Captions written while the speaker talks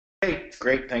Hey,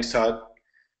 great. Thanks, Todd.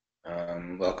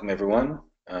 Welcome, everyone.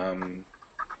 Well,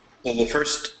 the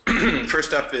first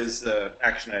first up is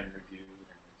action item review.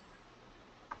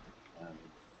 Um,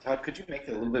 Todd, could you make it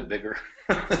a little bit bigger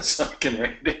so I can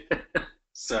read it?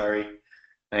 Sorry.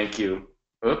 Thank you.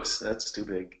 Oops, that's too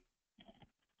big.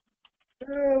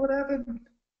 What happened?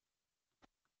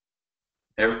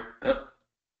 There we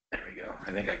go.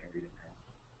 I think I can read it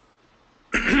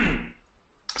now.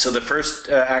 So the first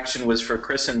action was for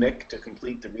Chris and Mick to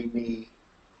complete the README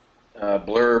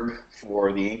blurb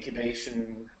for the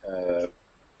incubation,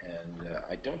 and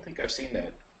I don't think I've seen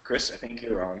that. Chris, I think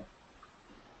you're on.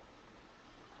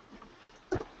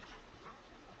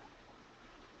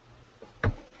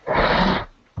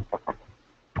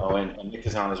 Oh, and Mick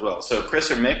is on as well. So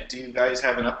Chris or Mick, do you guys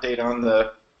have an update on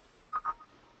the?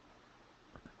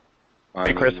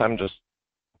 Hey, Chris, I'm just.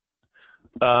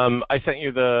 I sent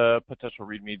you the potential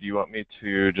README. Do you want me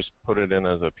to just put it in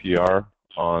as a PR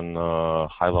on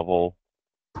high level?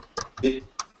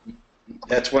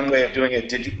 That's one way of doing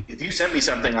it. If you sent me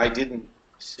something, I didn't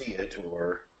see it,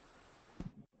 or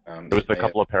There was a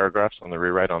couple of paragraphs on the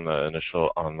rewrite on the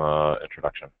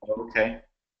introduction. Okay.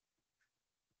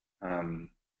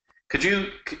 Could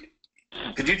you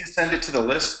just send it to the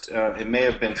list? It may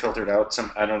have been filtered out.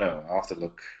 I don't know. I'll have to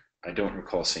look. I don't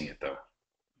recall seeing it though.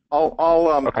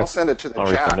 I'll send it to the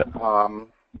chat.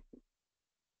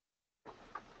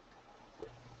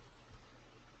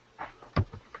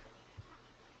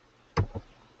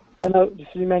 Hello, this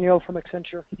is Emmanuel from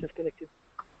Accenture. Just connected.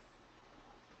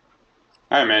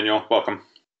 Hi, Emmanuel. Welcome.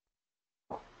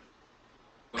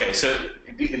 Okay, so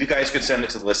if you guys could send it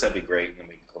to the list, that'd be great, and then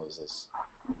we can close this.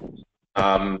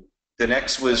 The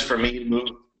next was for me to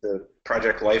move the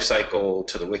project lifecycle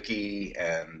to the wiki,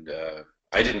 and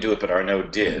I didn't do it, but Arnaud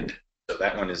did, so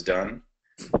that one is done.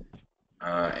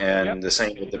 And the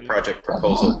same with the project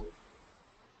proposal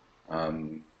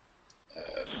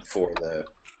for the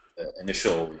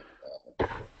initial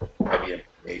IBM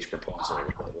page proposal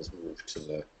that was moved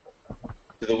to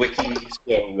the wiki.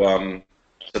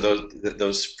 So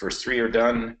those first three are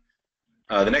done.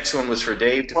 The next one was for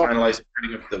Dave to finalize the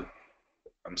printing of the.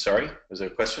 I'm sorry. Was there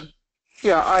a question?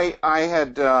 Yeah, I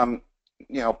had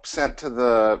sent to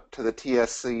the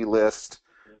TSC list.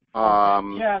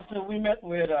 Yeah, so we met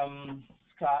with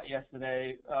Scott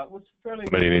yesterday. It was fairly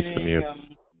good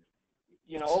meeting.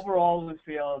 Overall we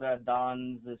feel that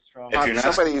Don's is strong.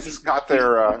 Somebody's got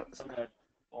their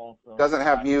doesn't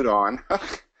have mute on.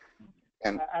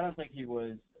 And I don't think he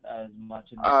was as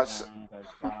much in the as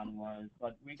Don was,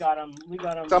 but we got him.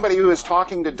 Somebody who is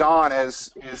talking to Don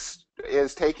is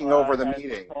taking over the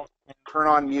meeting. Turn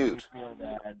on mute.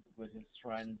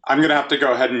 I'm going to have to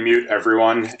go ahead and mute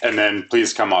everyone, and then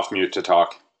please come off mute to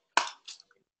talk.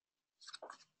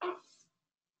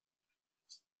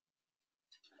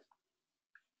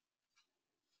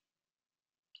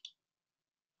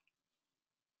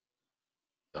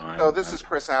 So this is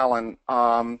Chris Allen.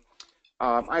 I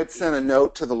had sent a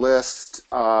note to the list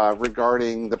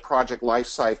regarding the project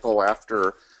lifecycle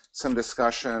after some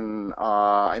discussion.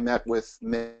 I met with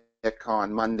Mick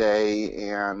on Monday,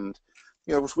 and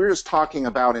we were just talking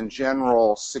about in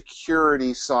general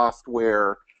security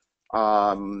software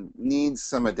needs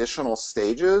some additional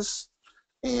stages,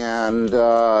 and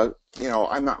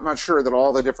I'm not sure that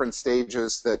all the different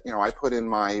stages that I put in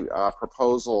my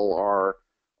proposal are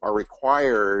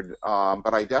required,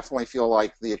 but I definitely feel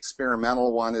like the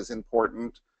experimental one is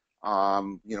important.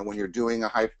 When you're doing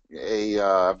a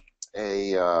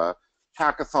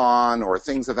hackathon or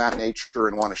things of that nature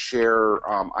and want to share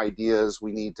ideas,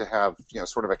 we need to have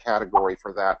sort of a category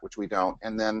for that, which we don't.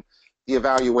 And then the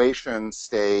evaluation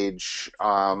stage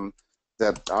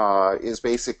that is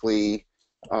basically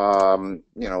I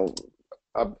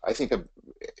think an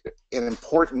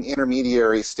important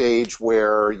intermediary stage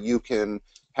where you can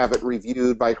have it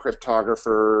reviewed by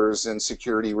cryptographers and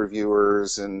security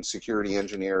reviewers and security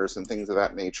engineers and things of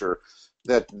that nature.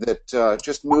 That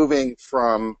just moving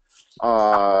from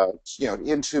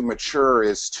into mature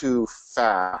is too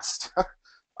fast.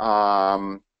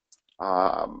 I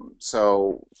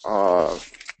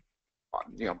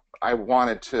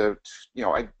wanted to,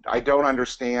 I don't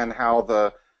understand how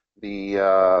the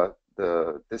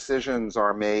decisions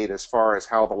are made as far as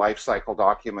how the lifecycle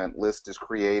document list is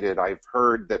created. I've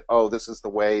heard that, oh, this is the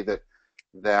way that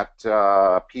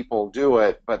people do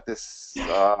it, but this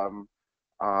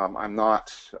I'm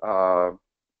not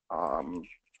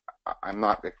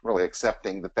really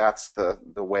accepting that that's the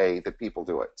way that people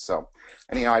do it. So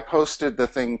anyhow, I posted the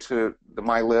thing to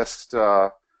my list.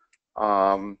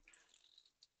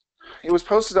 It was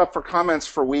posted up for comments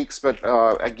for weeks, but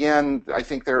again, I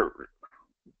think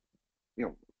you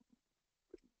know,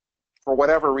 for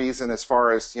whatever reason, as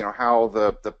far as how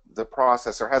the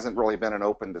process, there hasn't really been an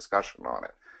open discussion on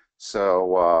it.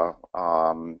 So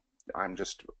I'm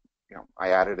just I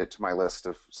added it to my list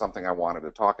of something I wanted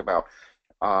to talk about.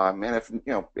 And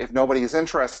if nobody is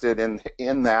interested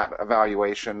in that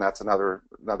evaluation, that's another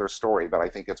story. But I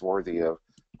think it's worthy of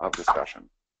discussion.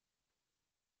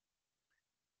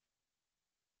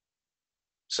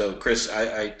 So, Chris,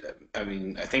 I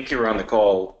mean, I think you were on the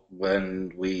call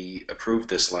when we approved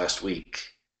this last week.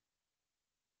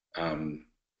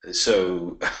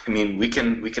 So, I mean, we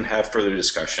can have further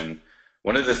discussion.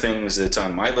 One of the things that's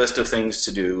on my list of things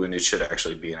to do, and it should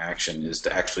actually be in action, is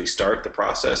to actually start the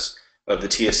process of the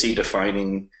TSC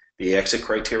defining the exit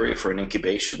criteria for an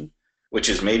incubation, which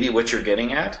is maybe what you're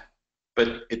getting at.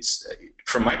 But it's,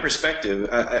 from my perspective,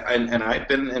 and I've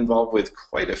been involved with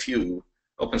quite a few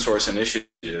open source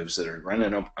initiatives that are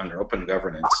running under open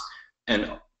governance,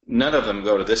 and none of them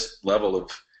go to this level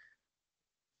of,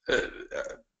 I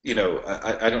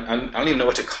don't even know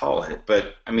what to call it,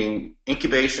 but I mean,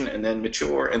 incubation and then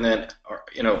mature and then,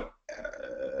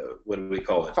 what do we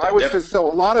call it? So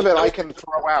a lot of it I can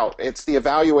throw out. It's the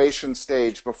evaluation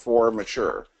stage before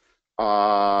mature.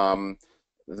 It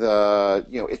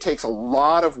takes a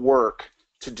lot of work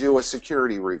to do a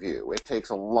security review. It takes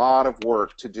a lot of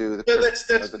work to do the.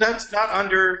 That's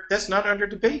not under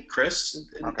debate, Chris.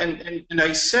 Okay. And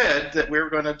I said that we're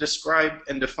going to describe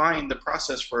and define the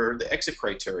process for the exit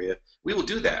criteria. We will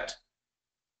do that.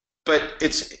 But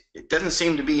it doesn't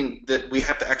seem to be that we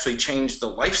have to actually change the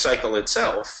life cycle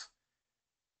itself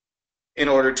in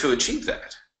order to achieve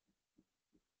that.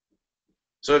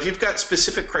 So if you've got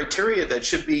specific criteria that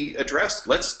should be addressed,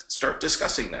 let's start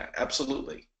discussing that.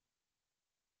 Absolutely.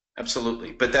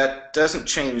 Absolutely. But that doesn't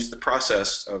change the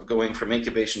process of going from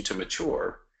incubation to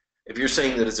mature. If you're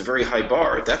saying that it's a very high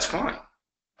bar, that's fine.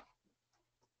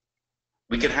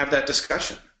 We can have that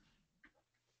discussion.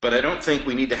 But I don't think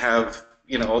we need to have,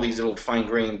 all these little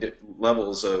fine-grained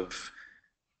levels of,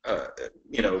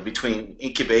 between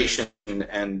incubation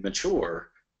and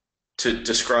mature to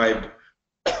describe.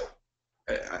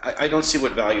 I don't see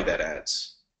what value that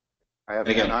adds. I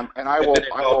will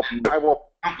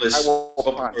countless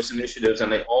open source initiatives, and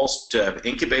they all have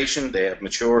incubation, they have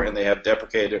mature, and they have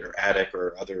deprecated or attic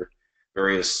or other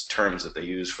various terms that they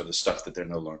use for the stuff that they're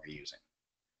no longer using.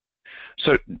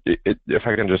 So, if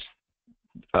I can just,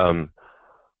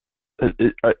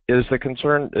 is the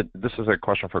concern? This is a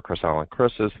question for Chris Allen.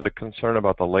 Chris, is the concern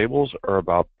about the labels or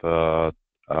about the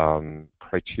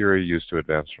criteria used to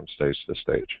advance from stage to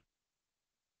stage?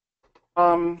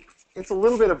 It's a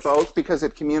little bit of both, because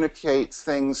it communicates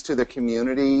things to the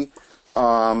community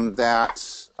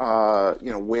that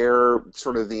where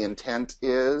sort of the intent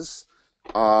is.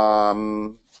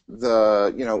 One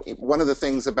of the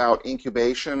things about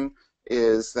incubation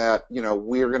is that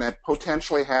we're going to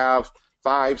potentially have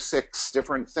 5, 6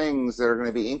 different things that are going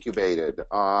to be incubated.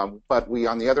 But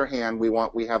on the other hand,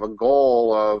 we have a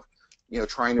goal of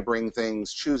trying to bring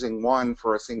things, choosing one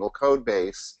for a single code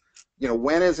base.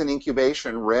 When is an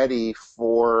incubation ready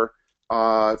for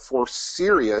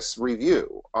serious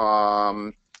review?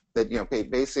 That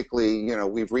basically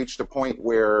we've reached a point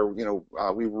where we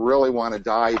really want to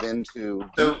dive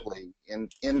deeply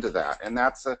into that, and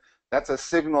that's a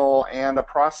signal and a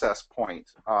process point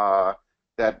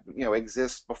that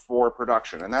exists before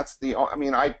production, and that's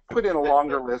I put in a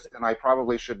longer list and I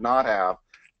probably should not have,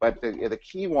 but the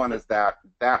key one is that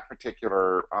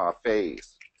particular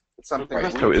phase. It's something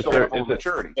right. So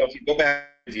maturity. So if you go back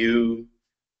and view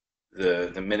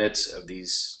the minutes of the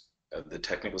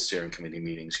technical steering committee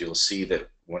meetings, you'll see that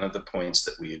one of the points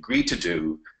that we agreed to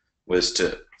do was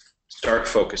to start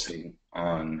focusing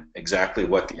on exactly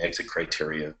what the exit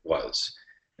criteria was.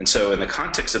 And so in the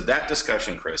context of that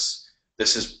discussion, Chris,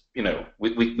 this is,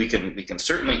 we can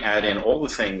certainly add in all the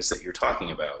things that you're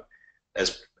talking about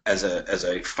as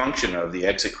a function of the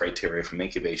exit criteria from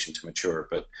incubation to mature,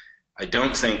 but I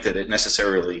don't think that it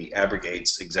necessarily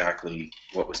abrogates exactly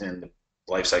what was in the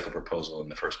life cycle proposal in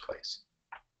the first place.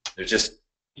 There's just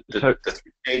the 3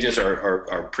 stages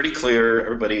are pretty clear.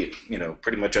 Everybody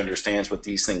pretty much understands what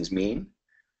these things mean,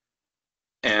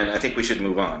 and I think we should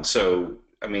move on. So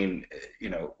I mean,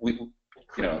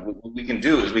 what we can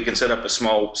do is we can set up a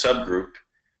small subgroup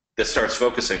that starts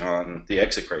focusing on the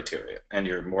exit criteria, and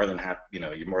you're more than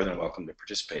you're more than welcome to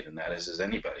participate in that, as is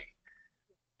anybody.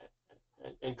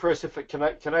 And Chris, can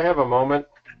I have a moment?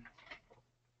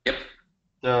 Yep.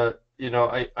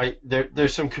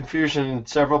 There's some confusion.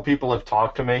 Several people have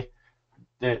talked to me.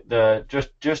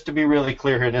 Just to be really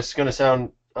clear here, this is going to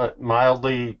sound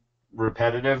mildly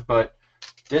repetitive, but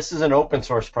this is an open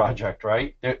source project,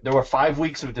 right? There were 5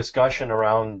 weeks of discussion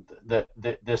around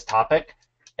this topic.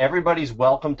 Everybody's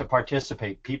welcome to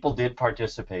participate. People did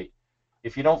participate.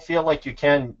 If you don't feel like you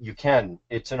can, you can.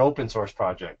 It's an open source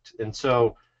project. And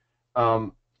so,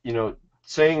 you know,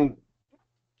 saying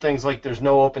things like there's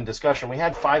no open discussion. We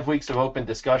had 5 weeks of open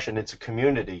discussion. It's a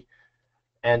community.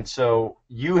 And so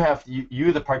you have,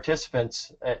 you the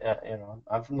participants, you know,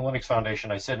 I'm from the Linux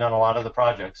Foundation. I sit on a lot of the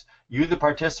projects. You, the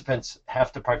participants,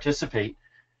 have to participate,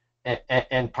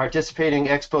 and participating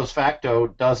ex post facto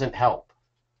doesn't help.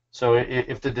 So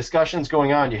if the discussion's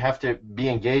going on, you have to be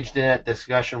engaged in that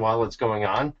discussion while it's going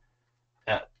on.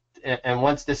 And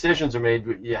once decisions are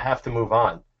made, you have to move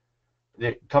on.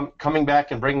 Coming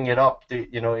back and bringing it up,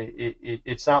 you know,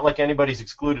 it's not like anybody's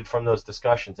excluded from those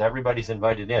discussions. Everybody's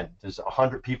invited in. There's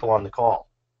 100 people on the call,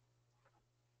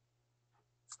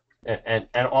 and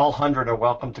all 100 are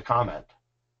welcome to comment.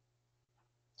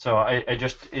 So I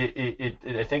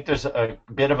think there's a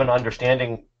bit of an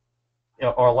understanding, you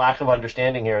know, or a lack of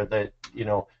understanding here that, you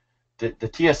know, the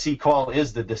TSC call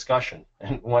is the discussion,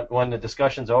 and when the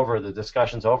discussion's over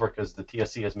because the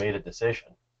TSC has made a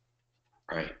decision.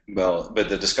 Right. Well, but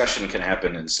the discussion can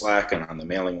happen in Slack and on the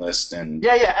mailing list, and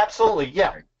yeah, absolutely,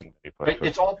 yeah.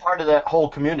 It's all part of that whole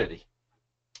community.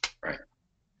 Right.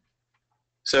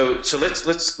 So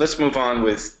let's move on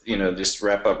with, you know, just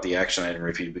wrap up the action item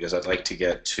review, because I'd like to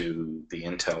get to the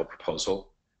Intel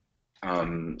proposal.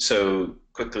 So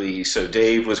quickly, so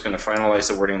Dave was going to finalize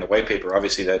the wording of the white paper.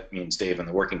 Obviously, that means Dave and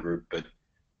the working group, but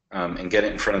and get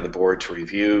it in front of the board to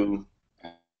review.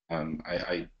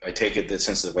 I take it that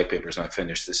since the white paper is not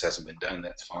finished, this hasn't been done.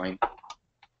 That's fine.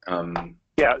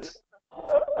 Yeah.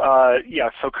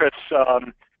 So Chris, I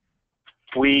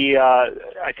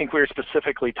think we were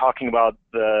specifically talking about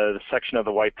the section of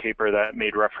the white paper that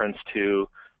made reference to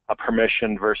a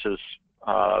permission versus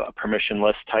a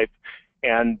permissionless type,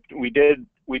 and we did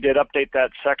update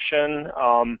that section.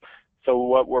 So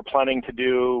what we're planning to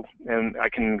do, and I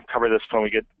can cover this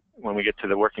when we get to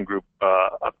the working group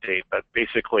update, but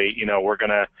basically, you know, we're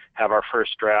going to have our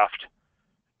first draft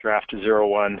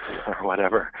 01 or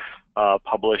whatever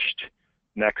published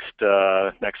next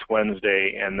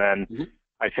Wednesday, and then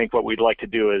I think what we'd like to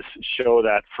do is show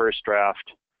that first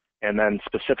draft and then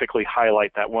specifically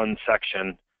highlight that one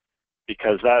section,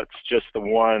 because that's just the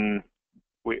one.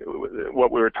 What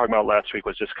we were talking about last week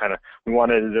was just kind of, we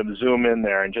wanted to zoom in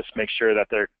there and just make sure that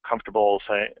they're comfortable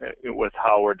with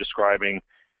how we're describing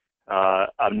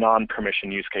a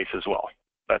non-permission use case as well.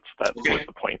 That's okay. Was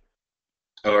the point.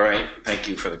 All right, thank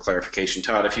you for the clarification.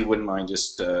 Todd, if you wouldn't mind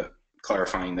just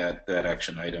clarifying that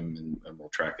action item, and we'll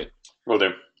track it. Will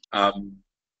do. And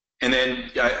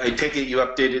then I take it you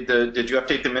updated did you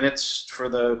update the minutes for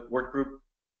the work group?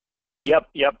 Yep.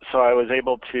 So I was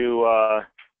able to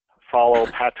follow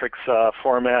Patrick's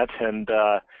format, and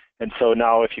so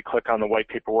now if you click on the white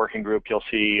paper working group, you'll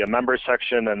see a members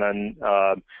section, and then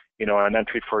you know, an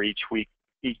entry for each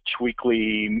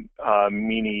weekly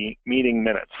meeting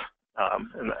minutes,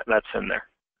 and that's in there.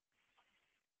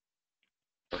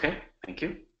 Okay, thank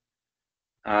you.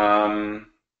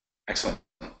 Excellent.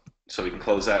 So we can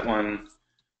close that one.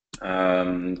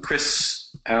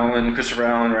 Christopher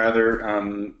Allen,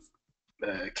 rather,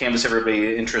 canvass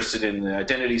everybody interested in the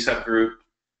identity subgroup,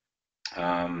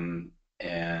 and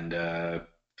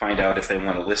find out if they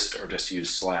want to list or just use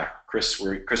Slack. Chris,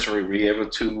 were we able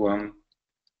to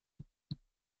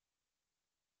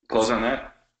close on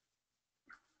that?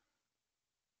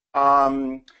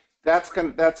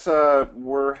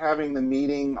 We're having the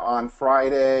meeting on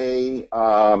Friday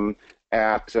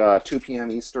at 2 p.m.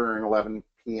 Eastern, 11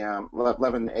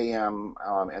 a.m.,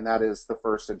 and that is the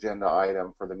first agenda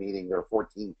item for the meeting. There are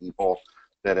 14 people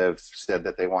that have said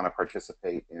that they want to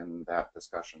participate in that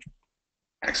discussion.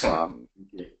 Excellent.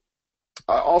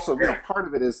 Also, you know, part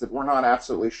of it is that we're not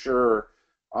absolutely sure,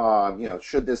 you know,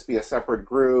 should this be a separate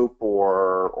group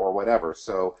or whatever.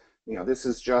 So, you know, this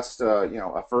is just you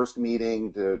know, a first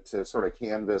meeting to sort of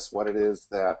canvass what it is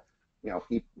that, you know,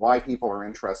 why people are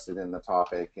interested in the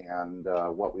topic, and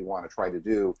what we want to try to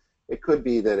do. It could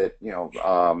be that it, you know,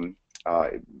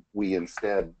 we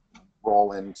instead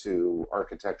roll into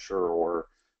architecture or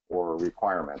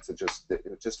requirements. It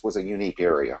just was a unique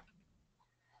area.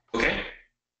 Okay,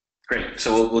 great.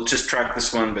 So we'll just track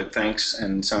this one, but thanks,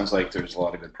 and sounds like there's a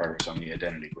lot of good progress on the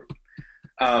identity group.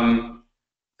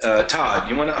 Todd,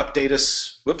 you want to update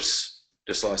us? Whoops,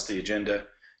 just lost the agenda.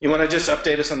 You want to just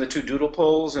update us on the 2 doodle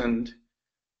polls and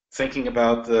thinking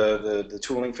about the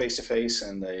tooling face-to-face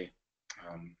and the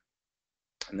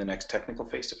next technical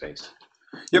face-to-face?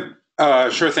 Yep.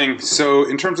 Sure thing. So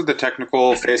in terms of the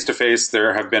technical face-to-face,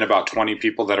 there have been about 20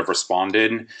 people that have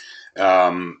responded.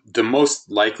 The most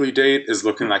likely date is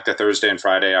looking like the Thursday and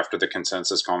Friday after the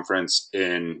consensus conference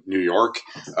in New York,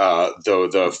 though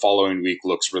the following week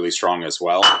looks really strong as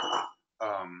well.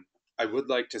 I would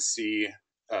like to see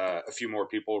a few more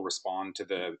people respond to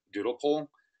the doodle poll.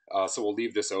 So we'll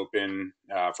leave this open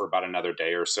for about another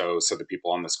day or so the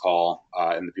people on this call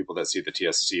and the people that see the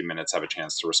TSC minutes have a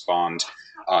chance to respond,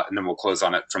 and then we'll close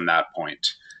on it from that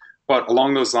point. But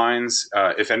along those lines,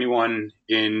 if anyone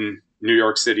in New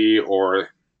York City or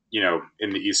in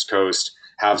the East Coast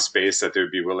have space that they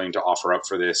would be willing to offer up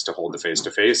for this to hold the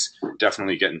face-to-face,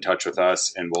 definitely get in touch with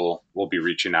us, and we'll be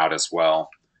reaching out as well.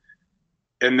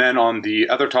 And then on the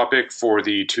other topic for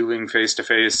the tooling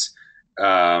face-to-face,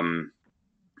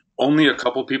 only a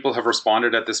couple people have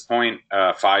responded at this point.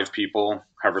 5 people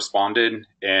have responded,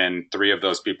 and 3 of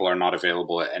those people are not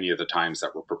available at any of the times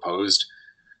that were proposed.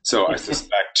 So I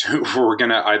suspect we're going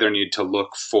to either need to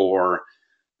look for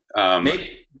a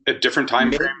different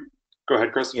time frame. Go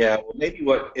ahead, Chris. Yeah, well, maybe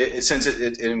since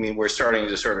I mean, we're starting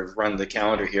to sort of run the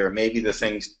calendar here, maybe the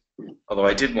things, although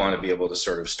I did want to be able to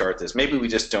sort of start this, maybe we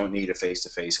just don't need a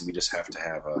face-to-face and we just have to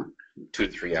have a 2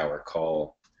 to 3 hour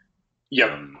call.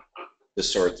 Yep. To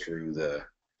sort through the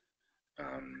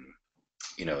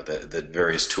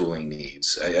various tooling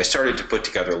needs. I started to put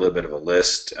together a little bit of a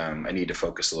list. I need to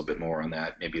focus a little bit more on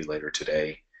that maybe later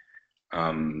today.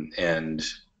 I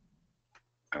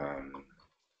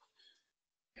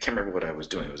can't remember what I was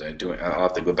doing. I'll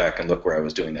have to go back and look where I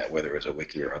was doing that, whether it was a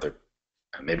wiki or other.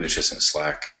 Maybe it was just in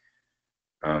Slack.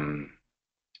 And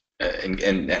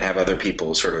have other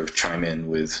people sort of chime in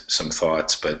with some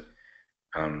thoughts, but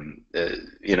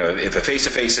if a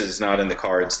face-to-face is not in the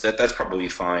cards, that's probably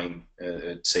fine.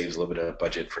 It saves a little bit of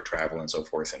budget for travel and so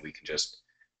forth, and we can just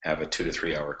have a 2 to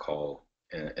 3 hour call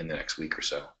in the next week or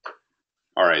so.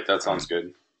 All right, that sounds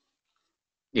good.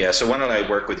 Yeah, so why don't I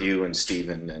work with you and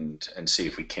Stephen and see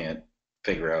if we can't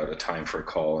figure out a time for a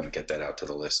call and get that out to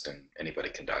the list, and anybody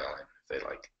can dial in if they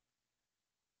like.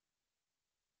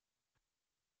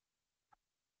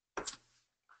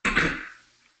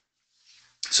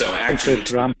 So action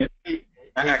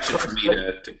for me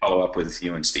to follow up with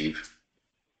you and Steve.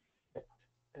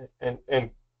 And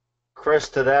Chris,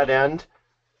 to that end,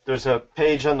 there's a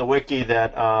page on the wiki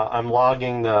that I'm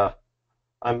logging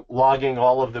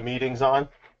all of the meetings on.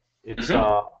 It's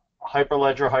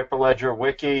Hyperledger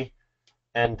wiki,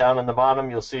 and down in the bottom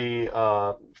you'll see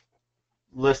a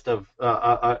list of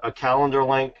a calendar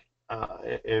link.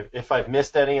 If I've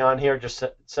missed any on here, just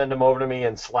send them over to me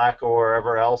in Slack or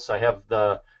wherever else. I have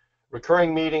the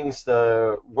recurring meetings,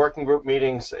 the working group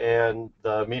meetings, and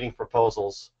the meeting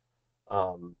proposals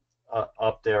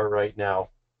up there right now,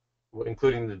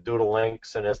 including the doodle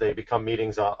links. And as they become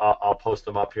meetings, I'll post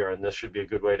them up here, and this should be a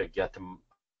good way to get them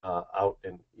out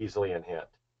and easily in hand.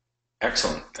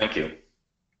 Excellent. Thank you.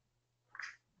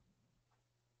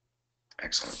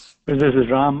 Excellent. This is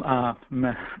Ram.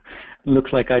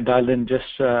 Looks like I dialed in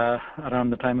just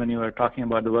around the time when you were talking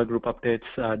about the work group updates.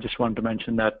 Just wanted to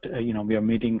mention that we are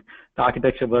meeting the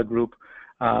architecture work group.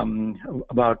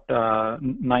 About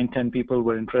 9-10 people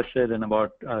were interested, and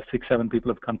about 6-7 people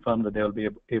have confirmed that they will be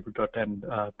able to attend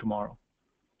tomorrow,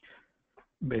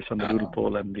 based on the doodle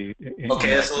poll and the.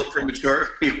 Okay, that's a little premature.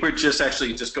 We're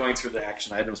just going through the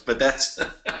action items, but that's.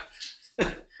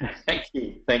 Thank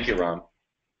you, Ram.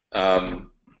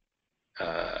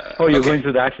 You're going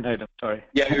through the action items. Sorry.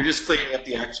 Yeah, you're just clearing up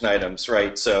the action items,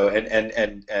 right? So,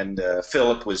 and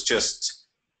Philip was just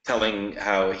telling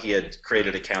how he had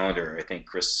created a calendar. I think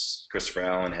Christopher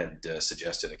Allen had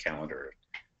suggested a calendar.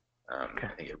 Okay. I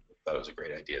think he thought it was a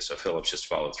great idea. So Philip just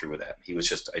followed through with that. He was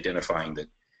just identifying that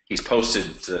he's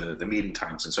posted the meeting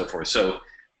times and so forth. So,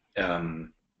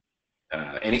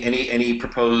 any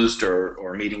proposed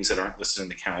or meetings that aren't listed in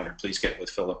the calendar, please get with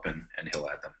Philip and he'll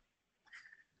add them.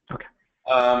 Okay.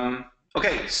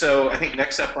 Okay, so I think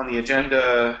next up on the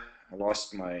agenda,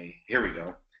 here we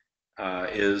go,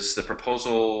 is the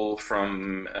proposal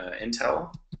from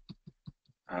Intel.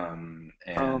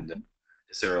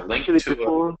 Is there a link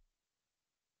to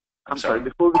I'm sorry,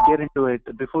 before we get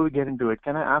into it,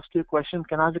 can I ask you a question?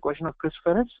 Can I ask a question of Chris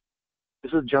Ferris?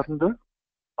 This is Jatinder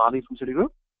Bali from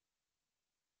Citigroup.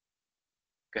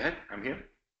 Go ahead, I'm here.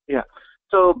 Yeah.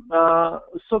 So,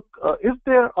 if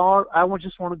there are, I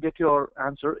just want to get your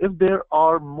answer. If there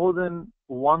are more than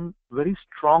one very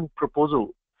strong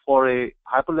proposal for a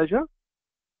Hyperledger,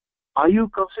 are you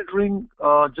considering,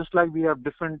 just like we have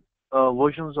different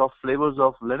versions of flavors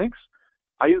of Linux,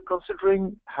 are you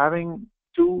considering having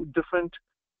 2 different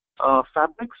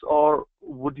fabrics, or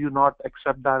would you not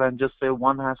accept that and just say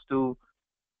one has to,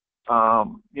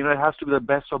 it has to be the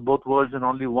best of both worlds and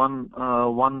only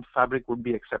one fabric would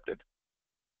be accepted?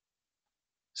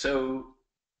 So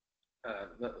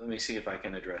let me see if I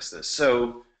can address this.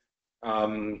 So I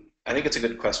think it's a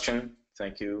good question.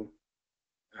 Thank you.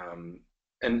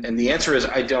 And the answer is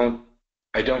I don't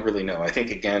really know. I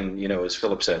think, again, as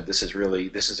Philip said, this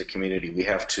is a community. We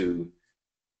have to,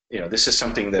 this is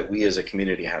something that we as a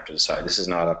community have to decide. This is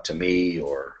not up to me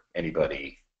or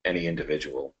anybody, any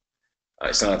individual.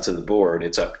 It's not up to the board.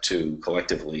 It's up to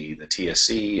collectively the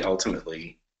TSC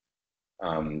ultimately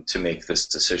to make this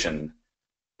decision.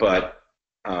 But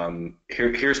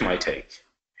here's my take.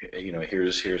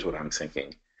 Here's what I'm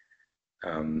thinking.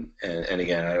 And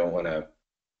again, I don't want to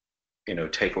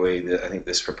take away I think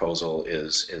this proposal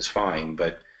is fine,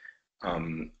 but I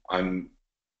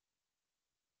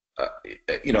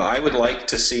would like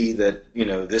to see that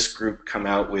this group come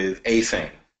out with a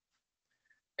thing,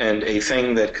 and a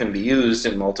thing that can be used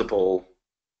in multiple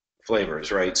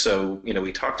flavors, right? So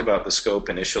we talked about the scope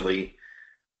initially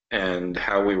and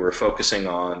how we were focusing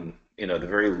on the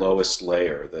very lowest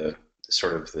layer, the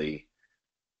sort of the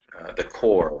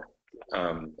core.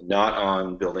 Not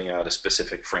on building out a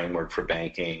specific framework for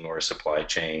banking or a supply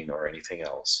chain or anything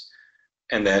else.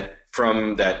 And that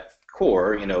from that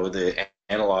core, the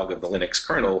analog of the Linux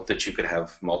kernel, that you could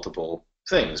have multiple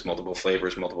things, multiple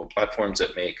flavors, multiple platforms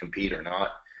that may compete or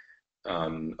not,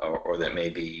 or that may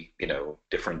be,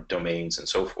 different domains and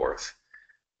so forth.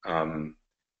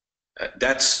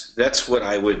 That's what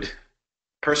I would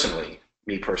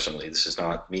me personally, this is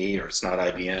not me, or it's not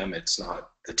IBM, it's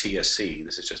not the TSC,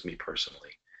 this is just me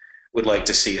personally, would like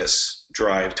to see us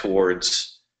drive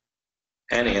towards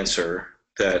an answer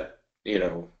that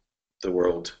the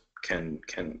world can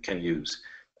use.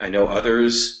 I know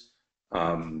others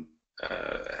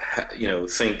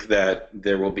think that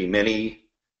there will be many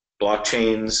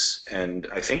blockchains, and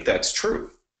I think that's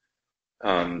true.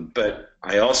 But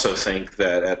I also think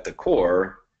that at the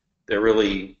core, there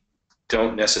really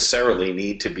don't necessarily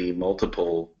need to be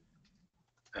multiple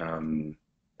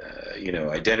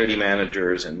identity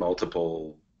managers and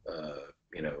multiple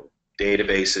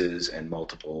databases and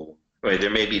multiple, there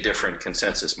may be different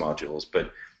consensus modules,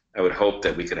 but I would hope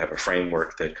that we could have a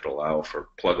framework that could allow for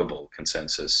pluggable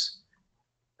consensus,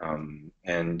 and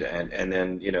then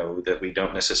that we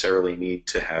don't necessarily need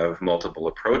to have multiple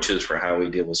approaches for how we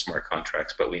deal with smart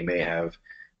contracts, but we may have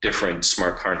different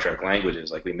smart contract languages.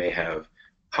 Like we may have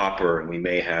Hopper, and we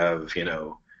may have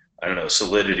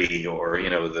Solidity, or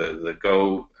the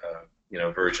Go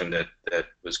version that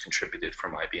was contributed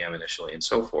from IBM initially, and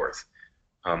so forth.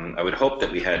 I would hope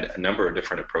that we had a number of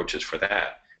different approaches for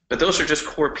that. But those are just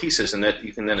core pieces, and that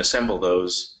you can then assemble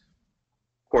those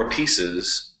core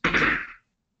pieces,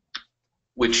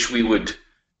 which we would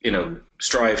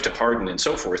strive to harden and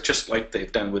so forth, just like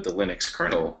they've done with the Linux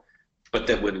kernel, but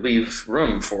that would leave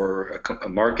room for a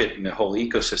market and a whole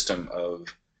ecosystem of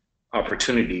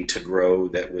opportunity to grow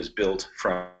that was built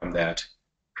from that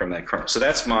kernel. So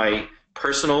that's my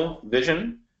personal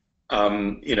vision.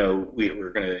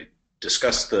 We're going to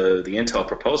discuss the Intel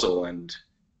proposal, and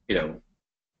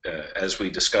as we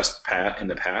discussed in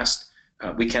the past,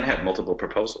 we can have multiple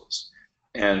proposals,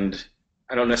 and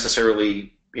I don't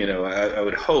necessarily, I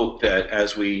would hope that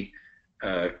as we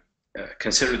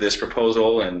consider this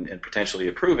proposal and potentially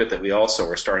approve it, that we also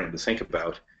are starting to think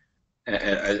about, and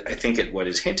I think what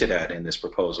is hinted at in this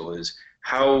proposal is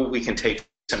how we can take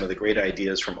some of the great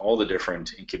ideas from all the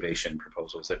different incubation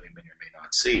proposals that we may or may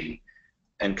not see,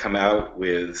 and come out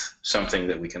with something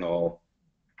that we can all,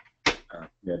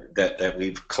 that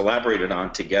we've collaborated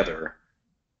on together,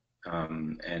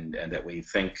 and that we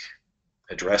think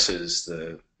addresses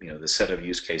the set of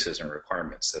use cases and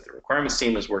requirements that the requirements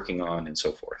team is working on, and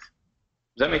so forth.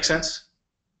 Does that make sense?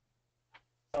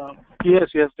 Yes,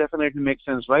 definitely makes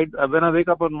sense, right? When I wake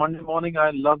up on Monday morning,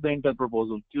 I love the Intel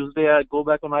proposal. Tuesday, I go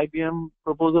back on IBM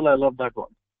proposal, I love that one.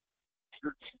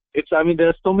 There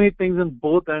are so many things in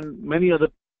both, and many other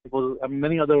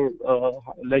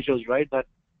ledgers, right? That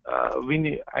we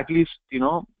need, at least,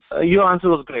 your answer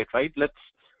was great, right?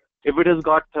 If it has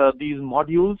got these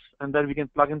modules, and then we can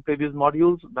plug and play these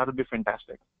modules, that would be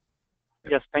fantastic.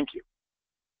 Yes, thank you.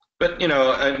 But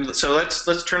so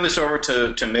let's turn this over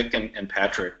to Mick and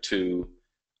Patrick to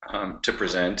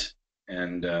present,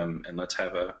 and let's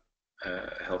have a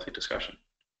healthy discussion.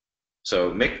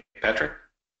 So Mick, Patrick.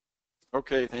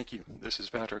 Okay, thank you. This is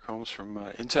Patrick Holmes from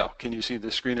Intel. Can you see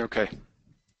the screen? Okay.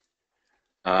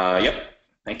 Yep.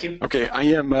 Thank you. Okay, I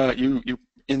am. You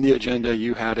in the agenda,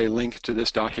 you had a link to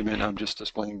this document. I'm just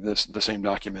displaying the same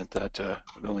document that the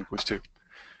link was to.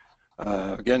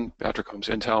 Again, Patrick Holmes,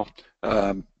 Intel.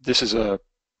 This is a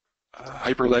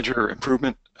Hyperledger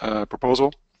improvement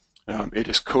proposal. It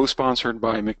is co-sponsored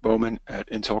by Mick Bowman at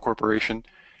Intel Corporation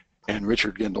and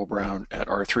Richard Gindel Brown at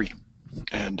R3.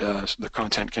 And the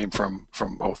content came from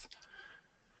both.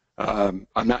 I'm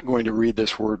not going to read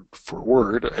this word for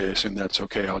word. I assume that's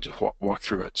okay. I'll just walk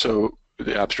through it. So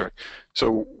the abstract.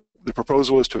 So the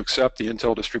proposal is to accept the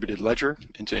Intel distributed ledger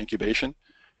into incubation,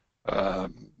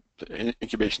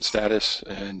 incubation status,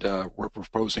 and we're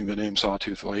proposing the name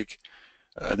Sawtooth Lake.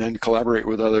 Then collaborate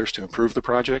with others to improve the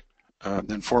project.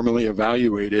 Then formally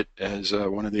evaluate it as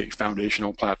one of the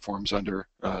foundational platforms under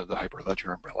the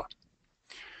Hyperledger umbrella.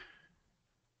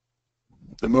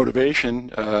 The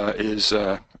motivation is,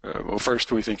 well,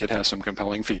 first we think it has some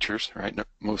compelling features, right?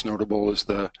 Most notable is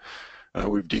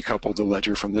we've decoupled the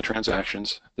ledger from the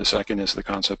transactions. The second is the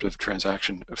concept of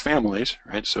transaction families,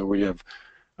 right? So we have,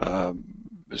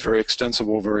 it's very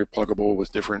extensible, very pluggable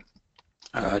with different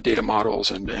data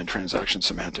models and transaction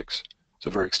semantics.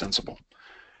 So very extensible.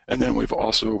 And then we've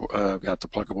also got the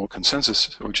pluggable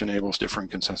consensus, which enables different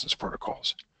consensus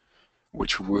protocols,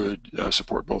 which would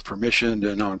support both permissioned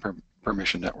and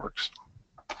non-permission networks.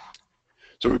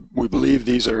 So we believe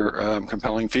these are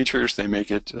compelling features. They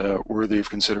make it worthy of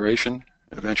consideration,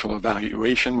 eventual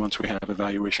evaluation once we have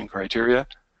evaluation criteria.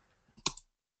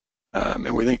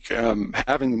 And we think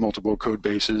having the multiple code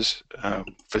bases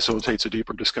facilitates a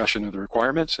deeper discussion of the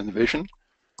requirements and the vision.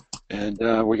 And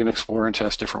we can explore and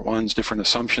test different ones, different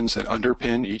assumptions that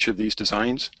underpin each of these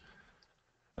designs.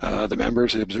 The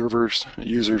members, the observers,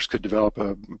 users could develop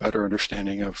a better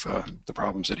understanding of the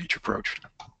problems at each approach.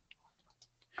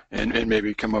 And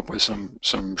maybe come up with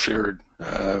some shared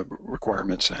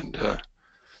requirements and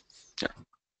yeah.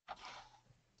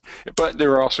 But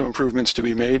there are also improvements to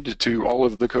be made to all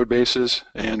of the code bases,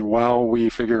 and while we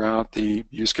figure out the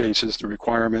use cases, the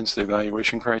requirements, the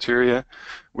evaluation criteria,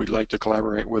 we'd like to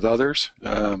collaborate with others,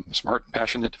 smart,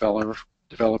 passionate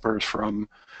developers from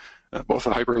both the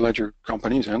Hyperledger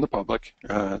companies and the public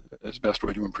as best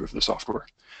way to improve the software.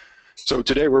 So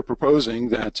today we're proposing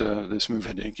that this move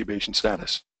into incubation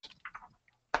status.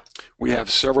 We have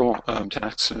several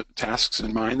tasks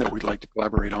in mind that we'd like to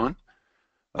collaborate on.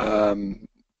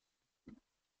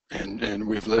 And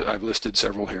I've listed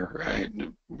several here. Right?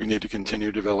 We need to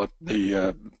continue to develop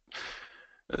the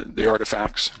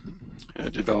artifacts,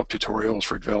 develop tutorials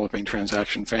for developing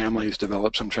transaction families,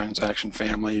 develop some transaction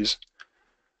families,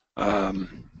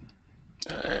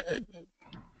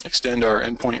 extend our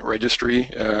endpoint registry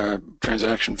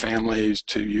transaction families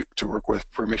to work with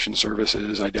permission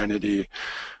services, identity,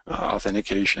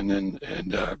 authentication,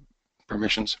 and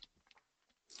permissions.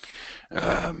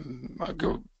 I'll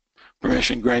go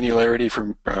permission granularity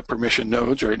from permission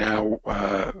nodes. Right now,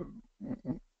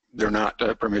 they're not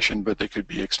permissioned, but they could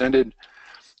be extended.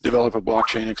 Develop a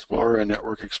blockchain explorer, a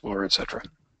network explorer, etc.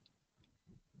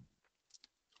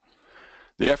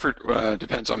 The effort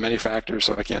depends on many factors,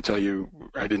 so I can't tell you,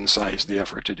 I didn't size the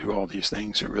effort to do all these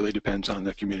things. It really depends on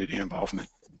the community involvement.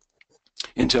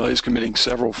 Intel is committing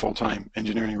several full-time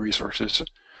engineering resources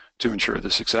to ensure the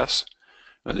success.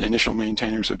 The initial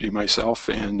maintainers would be myself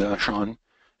and Sean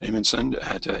Amundsen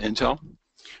at Intel.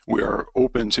 We are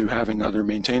open to having other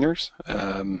maintainers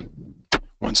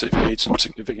once they've made some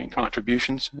significant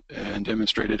contributions and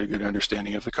demonstrated a good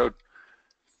understanding of the code.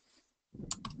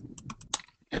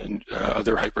 And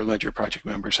other Hyperledger project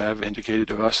members have indicated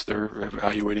to us they're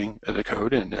evaluating the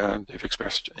code and they've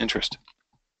expressed interest.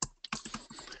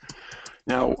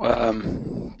 Now,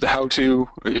 the how-to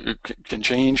can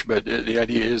change, but the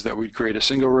idea is that we create a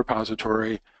single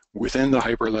repository within the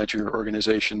Hyperledger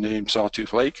organization named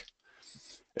Sawtooth Lake,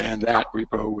 and that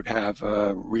repo would have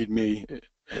README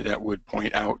that would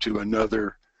point out to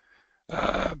another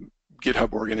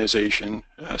GitHub organization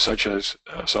such as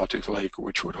Sawtooth Lake,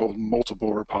 which would hold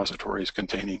multiple repositories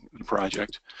containing the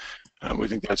project. We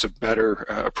think that's a better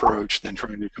approach than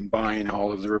trying to combine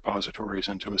all of the repositories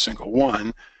into a single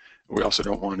one. We also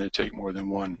don't want to take more than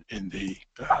one in the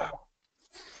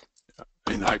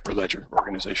Hyperledger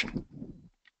organization.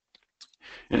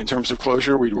 And in terms of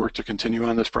closure, we'd work to continue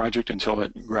on this project until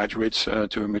it graduates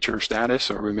to a mature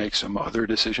status or we make some other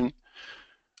decision.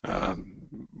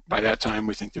 By that time,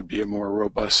 we think there'd be a more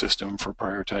robust system for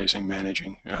prioritizing,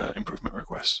 managing improvement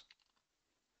requests.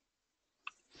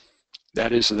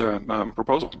 That is the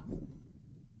proposal.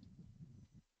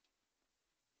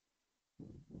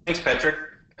 Thanks, Patrick.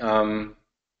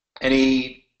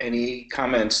 Any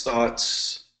comments,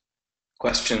 thoughts,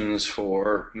 questions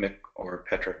for Mick or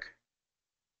Patrick?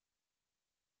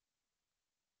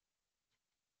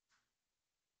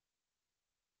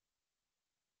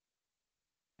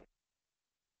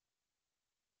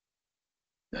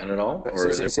 Not at all? Or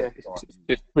Richard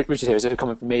here. Is it a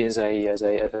comment from me as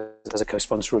a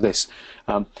co-sponsor of this?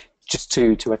 Just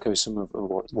to echo some of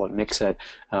what Nick said,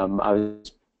 I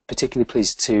was particularly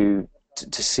pleased to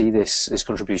see this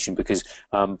contribution because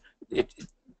it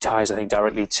ties, I think,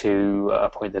 directly to a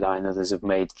point that I and others have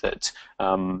made that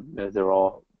there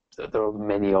are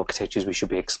many architectures we should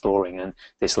be exploring, and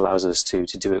this allows us to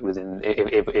do it within,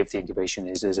 if the incubation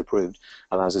is approved,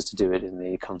 allows us to do it in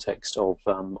the context of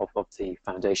the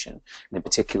foundation. And in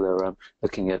particular,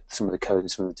 looking at some of the code and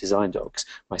some of the design docs,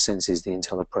 my sense is the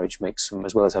Intel approach makes some,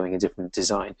 as well as having a different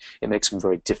design, it makes some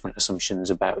very different assumptions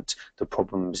about the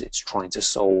problems it's trying to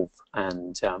solve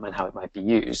and how it might be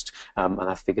used. And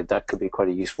I figured that could be quite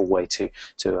a useful way to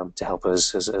help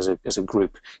us as a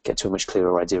group get to a much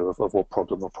clearer idea of what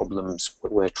problem or problems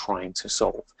we're trying to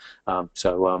solve.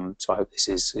 So I hope this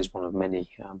is one of many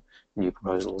new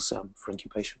proposals for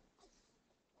incubation.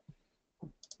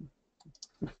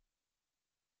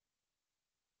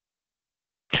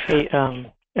 Hey,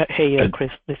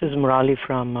 Chris. This is Murali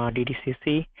from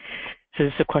DDCC. So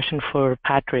this is a question for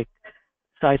Patrick.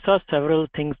 So I saw several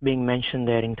things being mentioned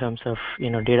there in terms of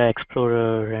Data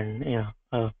Explorer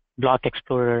and Block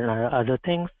Explorer and other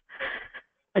things.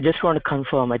 I just want to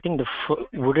confirm. I think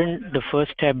wouldn't the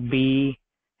first step be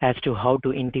as to how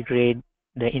to integrate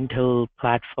the Intel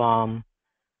platform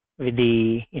with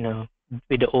the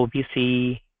with the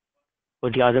OBC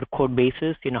or the other code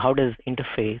bases? How does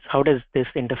this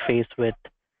interface with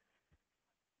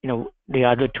the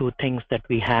other two things that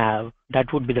we have?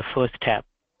 That would be the first step,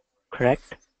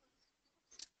 correct?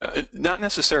 Not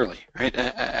necessarily, right?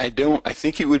 I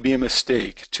think it would be a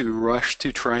mistake to rush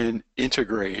to try and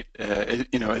integrate,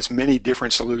 as many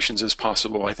different solutions as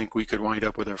possible. I think we could wind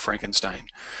up with a Frankenstein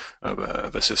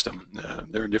of a system.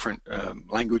 There are different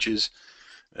languages,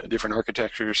 different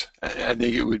architectures. I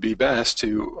think it would be best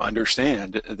to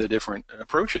understand the different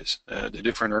approaches, the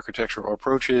different architectural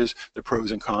approaches, the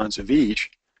pros and cons of each,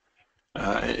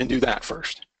 and do that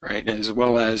first, right? As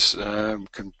well as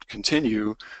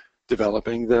continue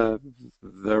developing the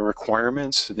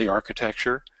requirements, the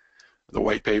architecture, the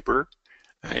white paper,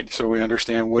 right? So we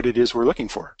understand what it is we're looking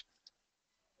for.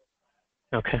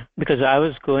 Okay, because I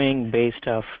was going based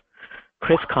off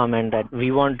Chris' comment that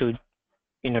we want to,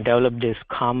 develop this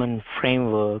common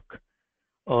framework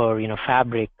or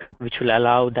fabric which will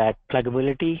allow that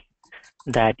pluggability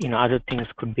that other things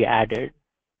could be added.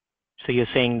 So you're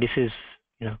saying this is,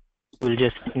 we'll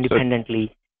just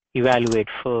independently evaluate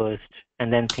first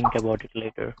and then think about it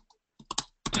later.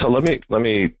 So let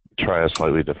me try a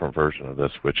slightly different version of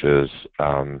this, which is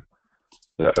the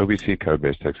OBC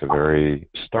codebase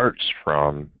starts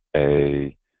from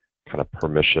a kind of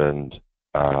permissioned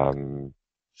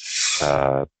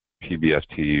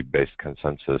PBFT-based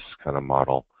consensus kind of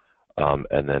model,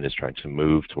 and then is trying to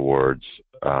move towards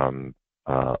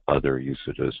other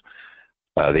usages.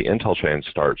 The Intel chain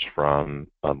starts from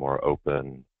a more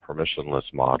open,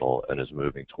 permissionless model and is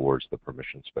moving towards the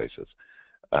permission spaces.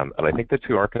 And I think the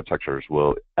two architectures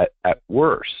will, at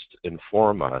worst,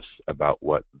 inform us about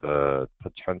what the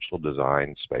potential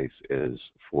design space is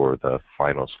for the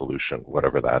final solution,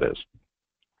 whatever that is.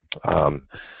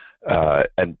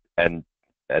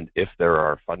 And if there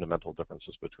are fundamental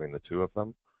differences between the two of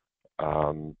them,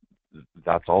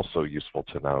 that's also useful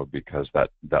to know because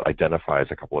that identifies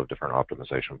a couple of different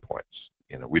optimization points.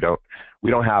 We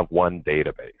don't have one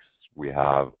database. We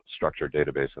have structured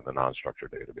database and the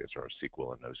non-structured database, or a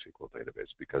SQL and NoSQL database,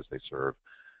 because they serve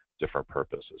different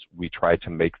purposes. We try to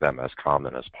make them as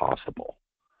common as possible,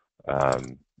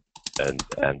 and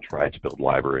try to build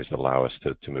libraries that allow us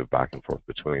to move back and forth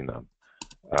between them.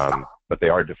 But they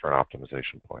are different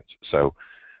optimization points. So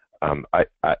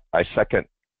I second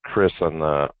Chris on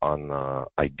the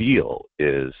ideal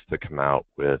is to come out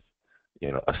with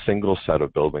a single set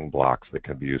of building blocks that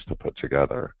can be used to put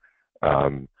together.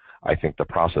 I think the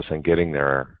process in getting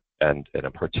there, and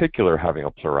in particular having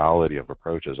a plurality of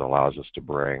approaches, allows us to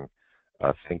bring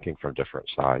thinking from different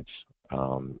sides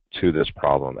to this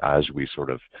problem as we sort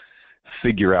of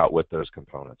figure out what those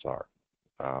components are.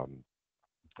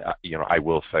 I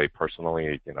will say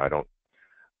personally, I don't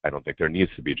think there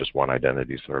needs to be just one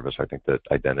identity service. I think that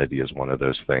identity is one of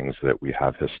those things that we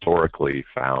have historically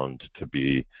found to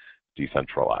be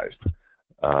decentralized.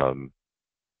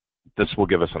 This will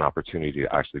give us an opportunity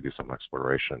to actually do some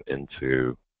exploration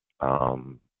into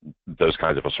those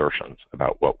kinds of assertions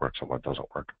about what works and what doesn't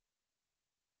work.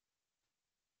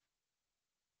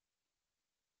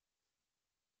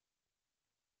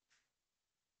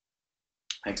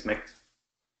 Thanks, Mick.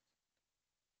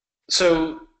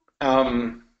 So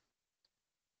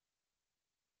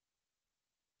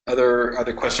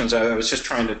Other questions? I was just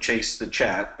trying to chase the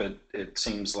chat, but it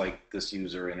seems like this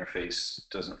user interface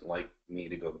doesn't like me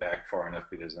to go back far enough,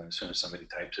 because then as soon as somebody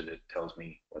types it, it tells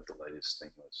me what the latest thing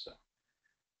was. So,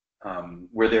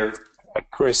 were there?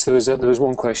 Chris, there was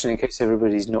one question in case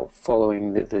everybody's not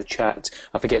following the chat.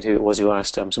 I forget who it was who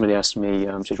asked. Somebody asked me,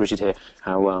 just Richard here,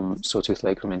 how Sawtooth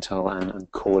Lake from Intel and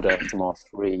Corda from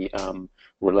R3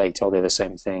 relate. Are they the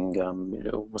same thing?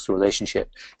 What's the relationship?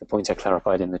 The point I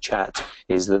clarified in the chat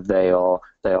is that they are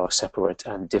separate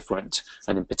and different,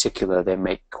 and in particular, they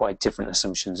make quite different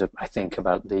assumptions, I think,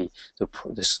 about the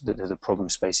problem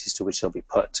spaces to which they'll be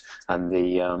put, and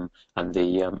the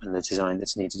design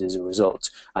that's needed as a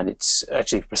result. And it's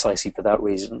actually precisely for that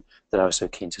reason that I was so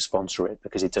keen to sponsor it,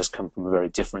 because it does come from a very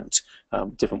different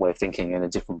way of thinking and a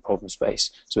different problem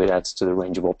space. So it adds to the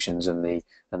range of options and the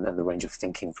range of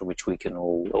thinking from which we can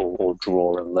all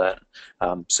draw and learn.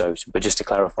 But just to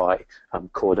clarify,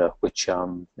 Corda, which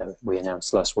we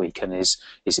announced last week and is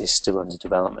still under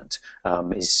development,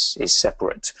 is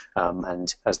separate,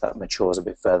 and as that matures a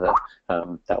bit further,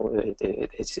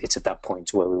 it's at that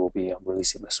point where we will be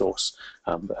releasing the source.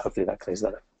 But hopefully that clears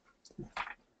that up.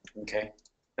 Okay,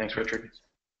 thanks, Richard.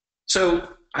 So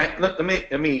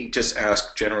let me just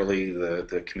ask generally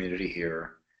the community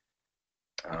here.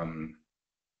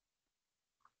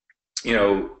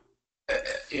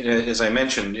 As I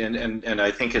mentioned, and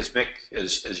I think as Mick,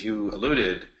 as you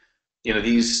alluded,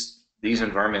 these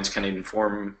environments can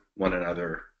inform one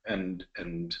another, and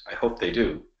I hope they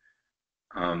do.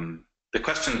 The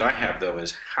question that I have, though,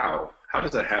 is how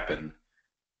does that happen,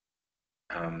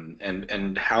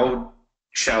 and how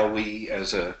shall we,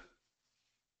 as a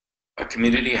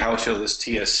community, how shall this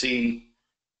TSC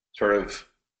sort of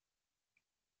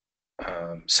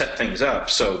set things up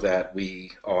so that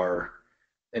we are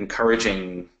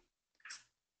encouraging,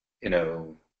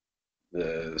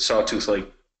 the Sawtooth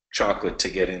Lake chocolate to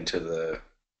get into the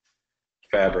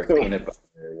fabric peanut butter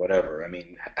or whatever? I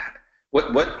mean,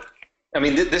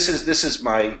 this is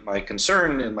my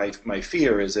concern and my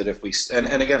fear is that if we,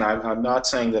 and again, I'm not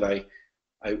saying that I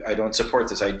don't support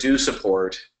this. I do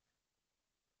support.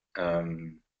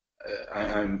 I'm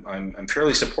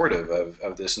fairly supportive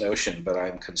of this notion, but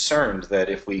I'm concerned that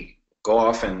if we go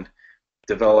off and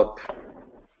develop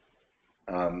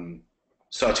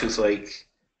Sawtooth Lake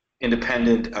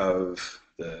independent of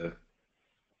the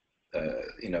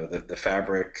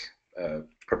fabric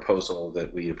proposal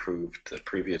that we approved the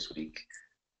previous week,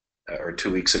 or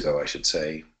 2 weeks ago, I should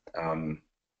say,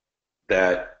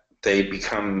 that they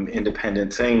become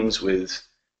independent things with.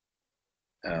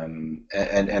 And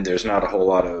there's not a whole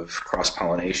lot of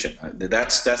cross-pollination.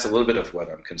 That's a little bit of what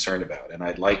I'm concerned about, and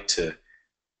I'd like to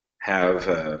have,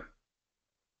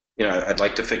 I'd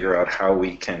like to figure out how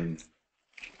we can,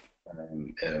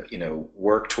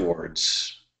 work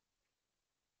towards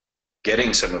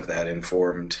getting some of that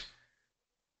informed,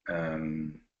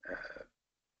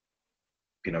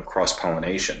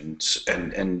 cross-pollination,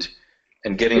 and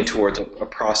getting towards a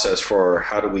process for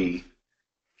how do we.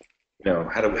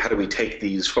 How do we take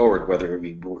these forward? Whether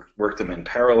we work them in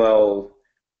parallel,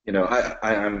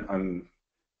 I'm.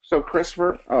 So,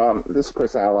 Christopher, this is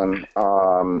Chris Allen.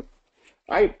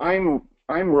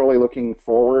 I'm really looking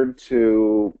forward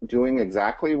to doing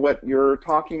exactly what you're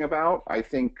talking about. I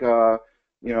think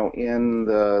in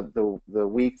the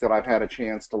week that I've had a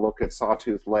chance to look at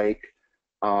Sawtooth Lake,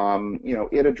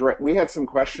 we had some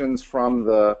questions from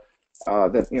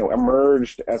that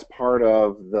emerged as part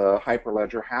of the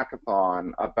Hyperledger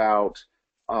hackathon about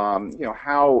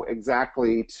how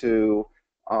exactly to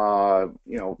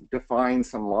define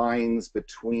some lines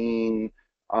between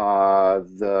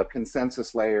the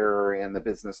consensus layer and the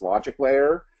business logic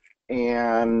layer,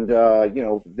 and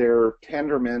their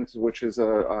Tendermint, which is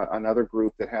another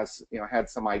group that has had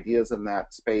some ideas in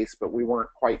that space, but we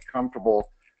weren't quite comfortable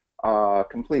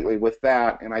completely with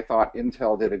that, and I thought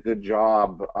Intel did a good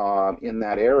job in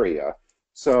that area.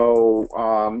 So,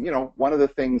 one of the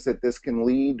things that this can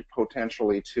lead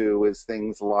potentially to is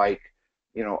things like,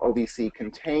 OVC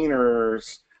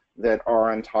containers that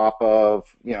are on top of,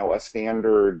 a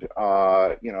standard,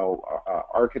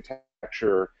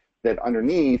 architecture that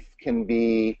underneath can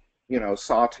be,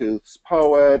 Sawtooth's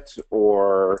POET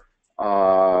or,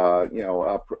 a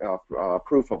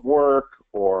proof of work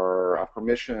or a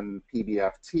permission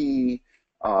PBFT,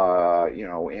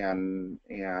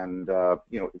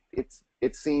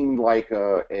 it seemed like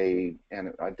a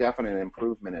definite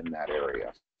improvement in that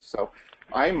area. So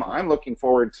I'm looking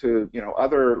forward to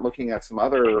looking at some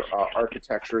other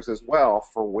architectures as well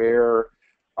for where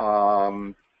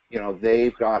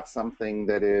they've got something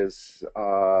that is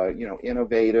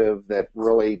innovative, that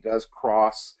really does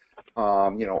cross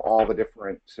all the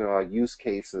different use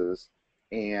cases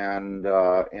and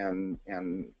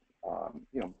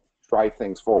drive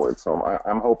things forward. So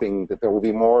I'm hoping that there will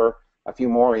be a few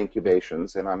more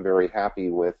incubations, and I'm very happy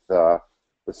with the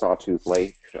Sawtooth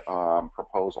Lake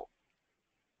proposal.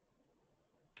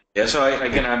 Yeah. So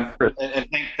thank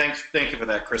you for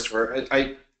that, Christopher.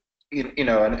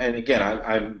 And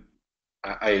again,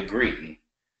 I agree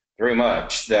very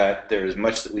much that there's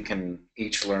much that we can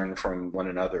each learn from one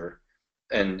another.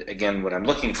 And again, what I'm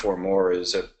looking for more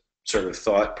is a sort of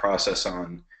thought process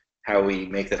on how we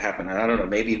make that happen. And I don't know,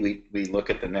 maybe we look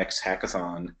at the next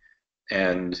hackathon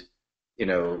and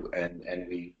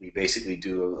we basically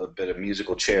do a bit of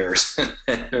musical chairs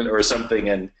or something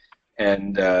and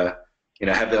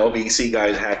have the LBC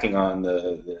guys hacking on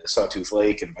the Sawtooth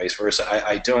Lake and vice versa.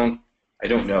 I don't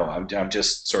know. I'm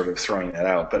just sort of throwing that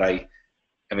out. But I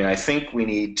think we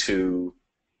need to.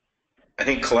 I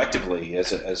think collectively,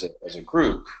 as a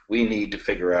group, we need to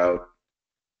figure out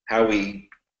how we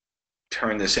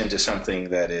turn this into something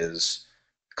that is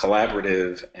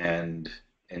collaborative and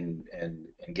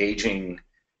engaging,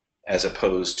 as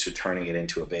opposed to turning it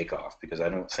into a bake-off. Because I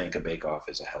don't think a bake-off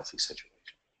is a healthy situation.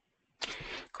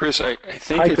 Chris, I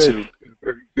think it's a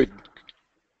very good.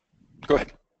 Go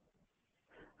ahead.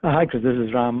 Hi, Chris. This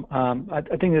is Ram. I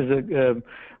think there's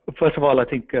first of all, I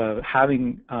think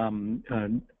having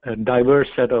a diverse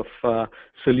set of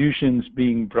solutions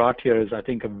being brought here is, I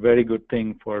think, a very good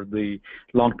thing for the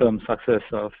long-term success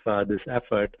of this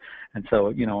effort. And so,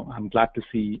 I'm glad to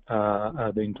see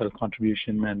the Intel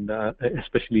contribution and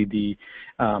especially the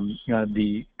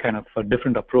kind of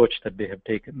different approach that they have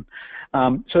taken.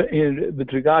 So,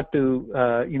 with regard to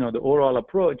the overall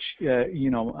approach,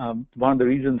 one of the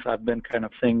reasons I've been kind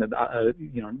of saying that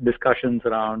discussions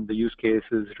around the use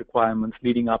cases, requirements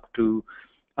leading up to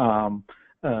a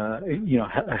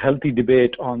healthy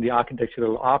debate on the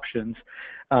architectural options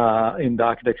in the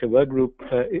architecture work group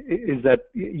is that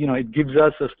it gives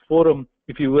us a forum,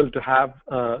 if you will, to have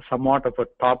somewhat of a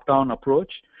top-down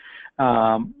approach,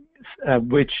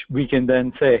 which we can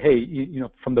then say, hey,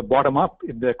 from the bottom up,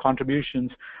 if there are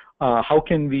contributions, how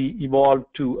can we evolve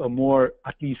to a more,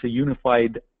 at least a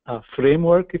unified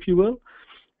framework, if you will.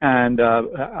 And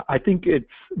I think it's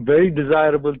very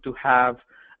desirable to have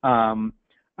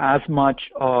as much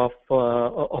of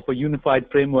a unified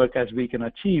framework as we can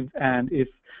achieve. And if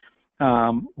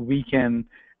we can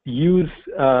use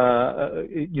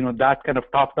that kind of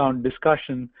top-down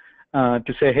discussion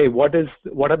to say, hey, what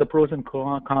are the pros and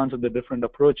cons of the different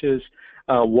approaches?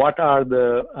 What are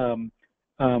the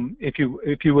if you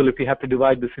have to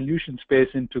divide the solution space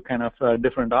into kind of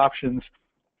different options,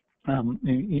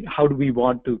 how do we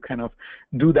want to kind of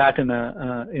do that in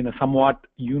a somewhat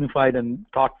unified and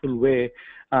thoughtful way?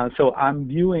 So I'm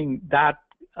viewing that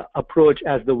approach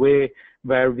as the way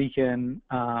where we can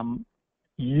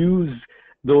use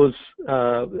those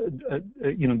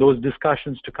those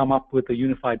discussions to come up with a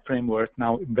unified framework.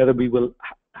 Now, whether we will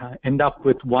end up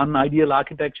with one ideal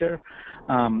architecture,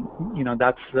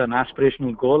 that's an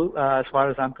aspirational goal as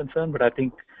far as I'm concerned. But I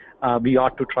think we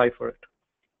ought to try for it.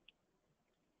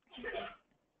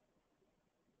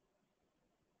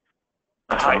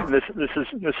 Hi, this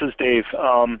is Dave.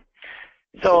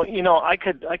 So I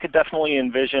could definitely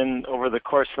envision over the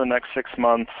course of the next 6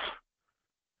 months,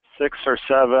 6 or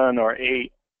 7 or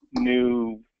 8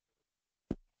 new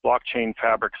blockchain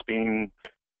fabrics being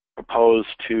proposed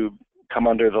to come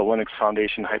under the Linux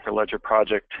Foundation Hyperledger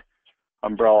project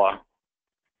umbrella.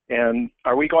 And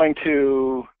are we going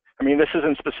to? I mean, this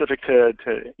isn't specific to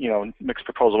Mick's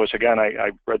proposal, which again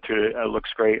I read through it. It looks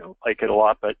great, I like it a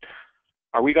lot, but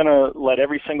are we going to let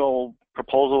every single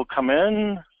proposal come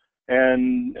in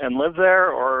and live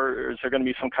there, or is there going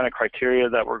to be some kind of criteria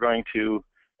that we're going to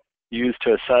use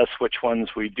to assess which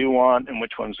ones we do want and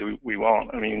which ones we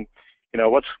won't? I mean,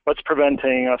 what's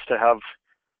preventing us to have,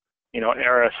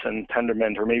 Eris and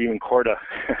Tendermint or maybe even Corda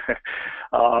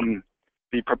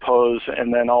be proposed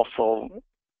and then also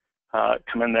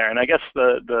come in there? And I guess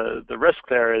the risk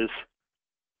there is,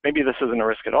 maybe this isn't a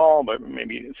risk at all, but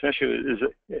maybe it's an issue, is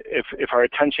if our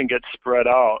attention gets spread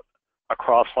out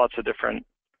across lots of different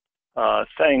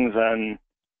things, then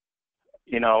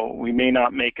we may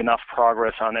not make enough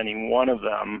progress on any one of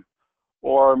them.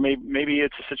 Or maybe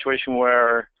it's a situation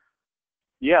where,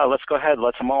 yeah, let's go ahead,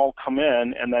 let them all come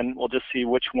in, and then we'll just see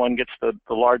which one gets the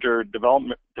larger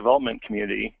development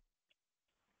community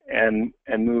and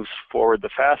moves forward the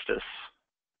fastest.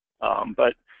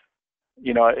 But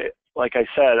like I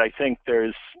said, I think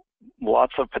there's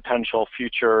lots of potential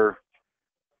future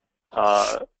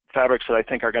fabrics that I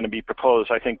think are going to be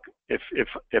proposed. I think if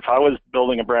I was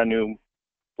building a brand new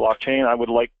blockchain, I would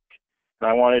like and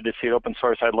I wanted to see it open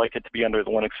source, I'd like it to be under the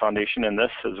Linux Foundation in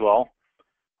this as well.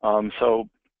 So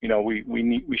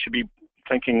we should be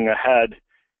thinking ahead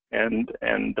and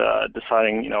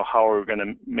deciding how we're going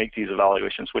to make these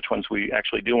evaluations, which ones we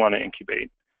actually do want to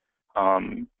incubate,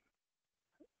 because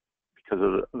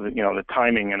of the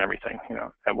timing and everything.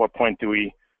 At what point do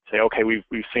we say, okay,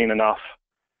 we've seen enough,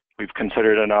 we've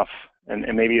considered enough,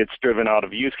 and maybe it's driven out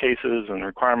of use cases and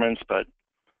requirements, but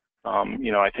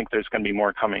I think there's going to be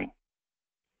more coming.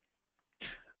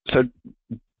 So,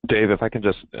 Dave, if I can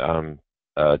just, I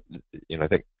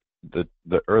think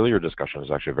the earlier discussion is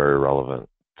actually very relevant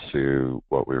to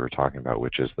what we were talking about,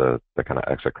 which is the kind of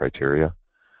exit criteria.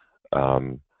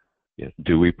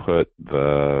 Do we put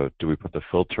the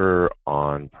filter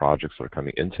on projects that are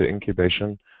coming into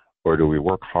incubation, or do we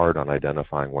work hard on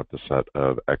identifying what the set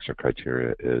of exit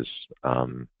criteria is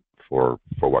for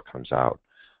what comes out?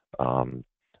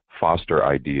 Foster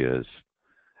ideas,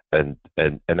 and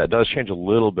that does change a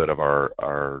little bit of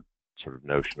our sort of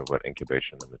notion of what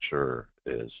incubation and mature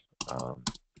is.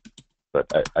 But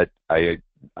I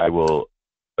will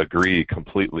agree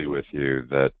completely with you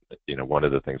that one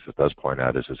of the things that does point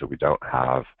out is that we don't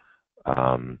have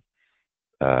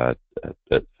a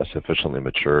sufficiently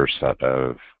mature set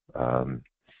of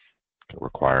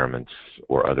requirements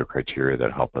or other criteria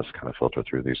that help us kind of filter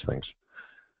through these things.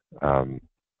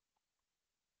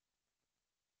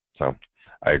 So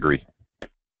I agree.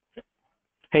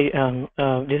 Hey,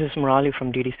 this is Murali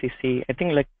from DDCC. I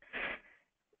think,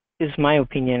 this is my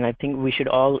opinion. I think we should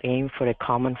all aim for a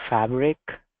common fabric.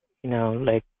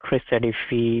 Like Chris said,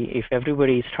 if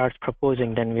everybody starts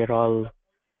proposing, then we're all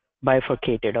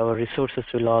bifurcated. Our resources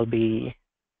will all be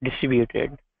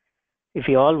distributed. If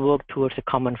we all work towards a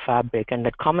common fabric, and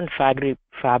that common fabric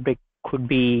could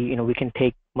be, we can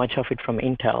take much of it from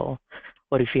Intel,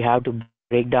 or if we have to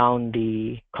break down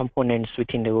the components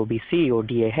within the OBC or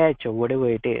DAH or whatever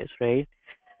it is, right?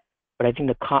 But I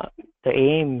think the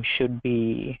aim should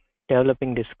be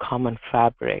developing this common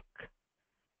fabric.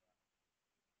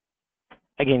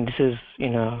 Again,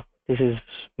 this is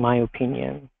my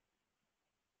opinion.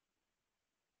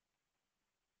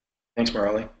 Thanks,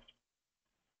 Murali.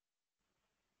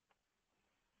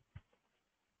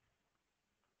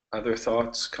 Other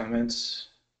thoughts, comments?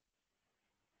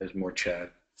 There's more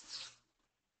chat,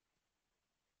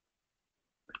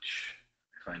 which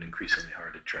I find increasingly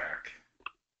hard to track.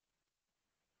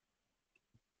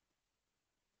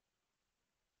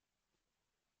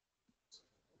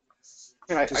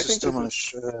 I think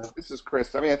this is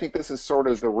Chris. I think this is sort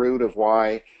of the root of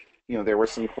why, there were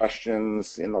some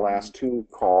questions in the last two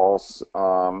calls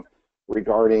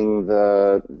regarding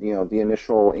the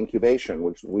initial incubation,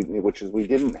 which is we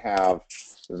didn't have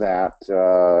that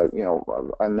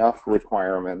enough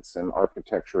requirements and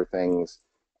architecture things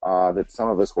that some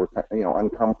of us were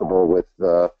uncomfortable with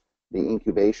the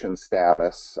incubation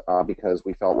status because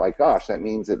we felt like, gosh, that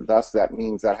means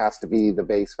that has to be the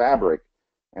base fabric.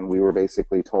 And we were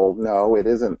basically told, no, it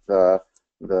isn't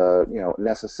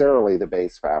necessarily the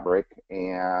base fabric,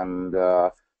 and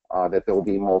that there will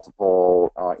be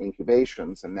multiple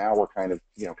incubations. And now we're kind of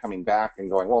coming back and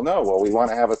going, well, no, we want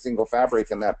to have a single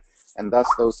fabric, and thus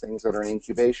those things that are in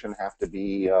incubation have to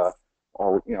be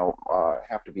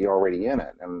already in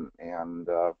it.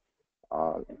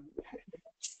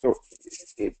 So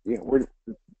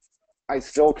I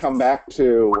still come back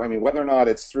to, whether or not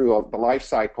it's through the life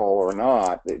cycle or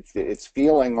not, it's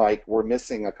feeling like we're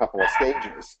missing a couple of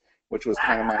stages, which was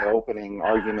kind of my opening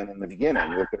argument in the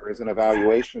beginning, that there is an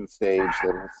evaluation stage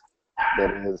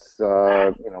that is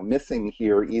missing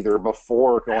here, either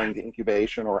before going to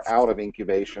incubation or out of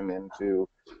incubation into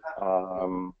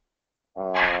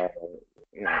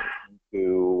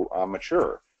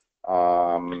mature.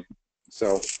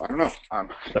 So I don't know.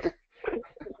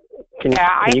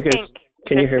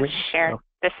 Can you hear me?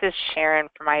 This is Sharon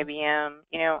from IBM.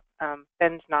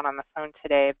 Ben's not on the phone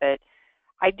today, but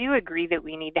I do agree that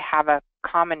we need to have a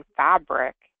common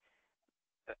fabric.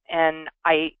 And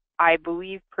I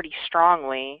believe pretty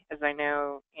strongly, as I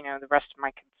know, the rest of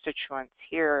my constituents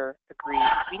here agree,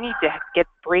 we need to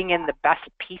bring in the best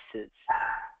pieces.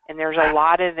 And there's a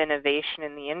lot of innovation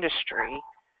in the industry,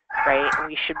 right? And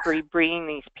we should be bringing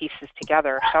these pieces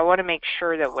together. So I want to make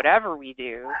sure that whatever we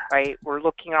do, right, we're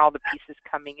looking at all the pieces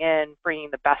coming in, bringing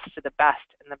the best of the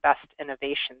best and the best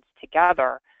innovations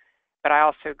together. But I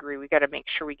also agree we got to make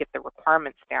sure we get the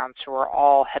requirements down so we're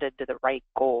all headed to the right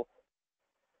goal.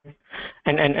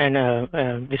 And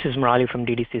this is Murali from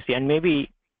DDCC, and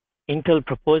maybe Intel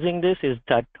proposing this is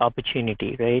that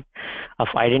opportunity, right, of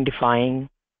identifying,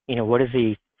 what is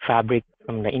the fabric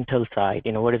from the Intel side,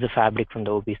 what is the fabric from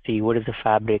the OBC, what is the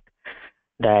fabric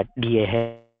that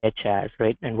DAH has,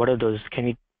 right? And what are those? Can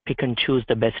we pick and choose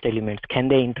the best elements? Can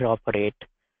they interoperate,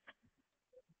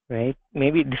 right?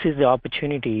 Maybe this is the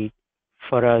opportunity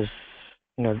for us.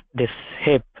 This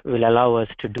HIP will allow us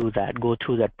to do that, go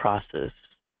through that process.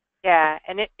 Yeah,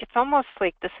 and it's almost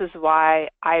like this is why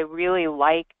I really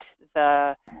liked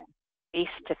the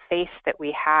face-to-face that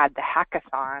we had, the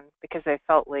hackathon, because I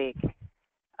felt like,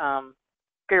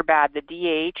 good or bad, the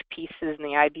DAH pieces and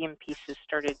the IBM pieces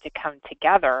started to come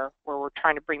together, where we're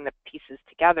trying to bring the pieces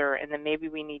together, and then maybe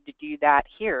we need to do that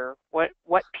here. What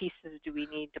pieces do we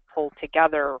need to pull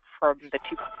together from the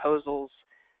two proposals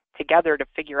together to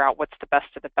figure out what's the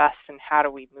best of the best and how do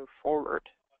we move forward,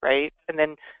 right? And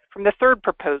then from the third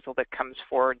proposal that comes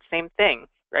forward, same thing,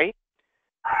 right?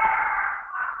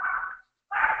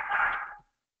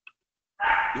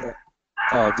 Yeah.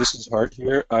 This is Hart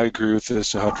here. I agree with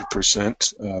this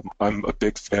 100%. I'm a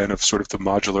big fan of sort of the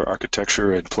modular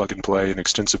architecture and plug and play and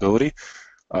extensibility.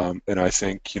 And I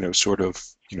think,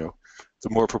 the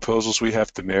more proposals we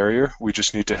have, the merrier. We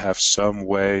just need to have some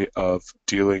way of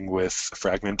dealing with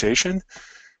fragmentation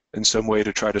and some way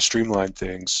to try to streamline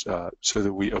things so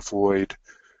that we avoid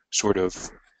sort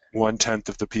of 1/10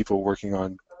 of the people working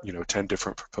on, 10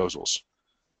 different proposals.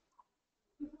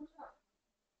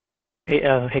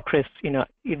 Hey, Chris,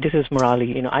 this is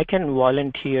Murali. I can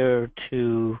volunteer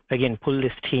to, again, pull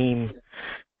this team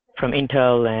from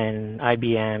Intel and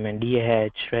IBM and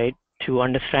DAH, right, to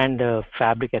understand the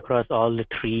fabric across all the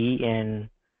three and,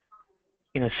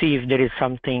 see if there is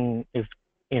something,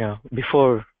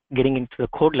 before getting into the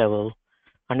code level,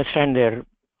 understand their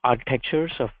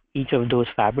architectures of each of those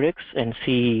fabrics and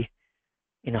see,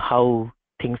 how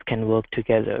things can work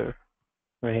together,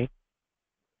 right?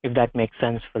 If that makes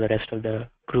sense for the rest of the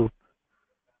group.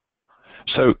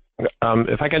 So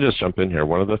if I can just jump in here,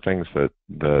 one of the things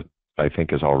that I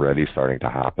think is already starting to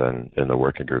happen in the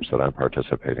working groups that I'm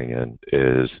participating in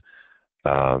is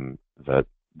that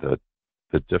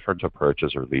the different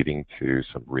approaches are leading to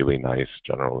some really nice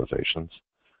generalizations.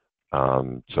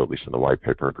 So at least in the white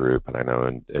paper group, and I know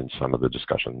in some of the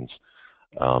discussions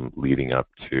leading up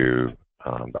to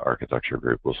the architecture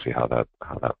group, we'll see how that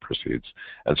proceeds.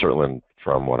 And certainly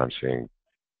from what I'm seeing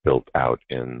built out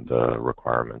in the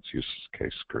requirements use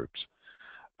case groups.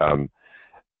 I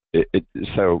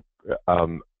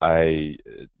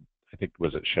think,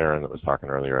 was it Sharon that was talking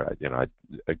earlier?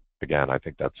 Again, I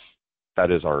think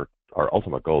that is our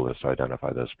ultimate goal, is to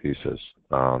identify those pieces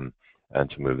and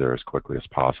to move there as quickly as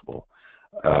possible.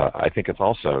 I think it's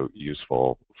also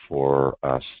useful for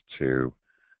us to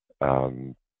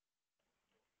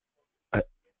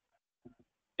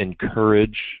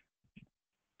encourage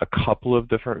a couple of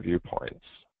different viewpoints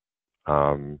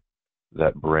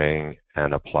that bring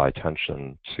and apply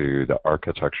attention to the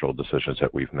architectural decisions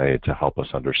that we've made to help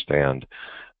us understand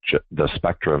the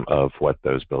spectrum of what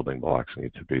those building blocks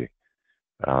need to be.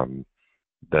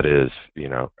 That is,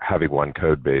 having one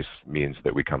code base means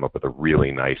that we come up with a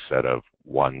really nice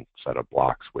one set of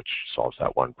blocks which solves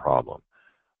that one problem.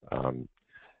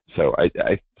 So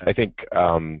I think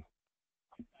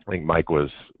Mike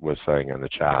was saying in the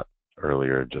chat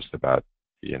earlier just about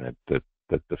that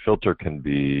the filter can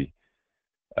be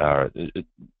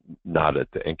not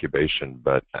at the incubation,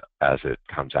 but as it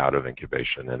comes out of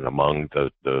incubation. And among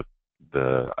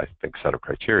the I think set of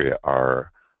criteria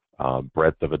are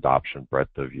breadth of adoption,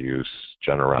 breadth of use,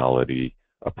 generality,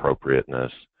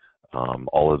 appropriateness,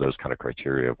 all of those kind of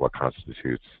criteria of what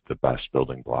constitutes the best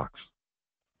building blocks.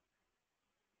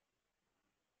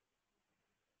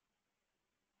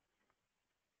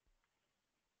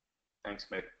 Thanks,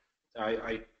 Mick.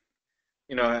 I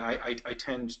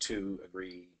tend to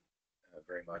agree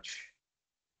very much,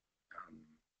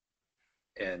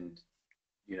 and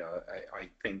I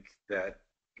think that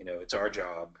it's our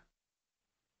job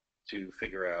to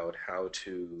figure out how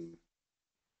to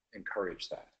encourage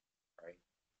that, right?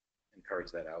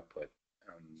 Encourage that output,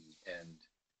 and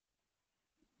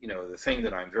the thing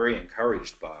that I'm very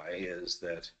encouraged by is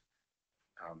that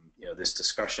this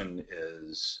discussion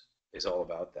is all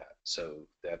about that. So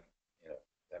that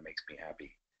that makes me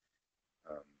happy,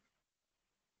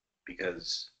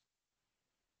 because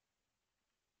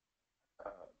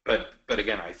but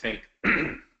again, I think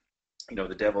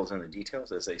the devil's in the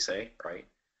details, as they say, right?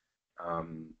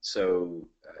 So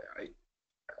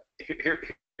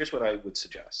here's what I would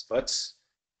suggest. Let's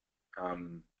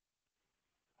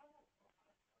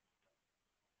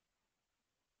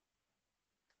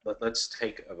let's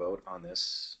take a vote on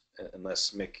this,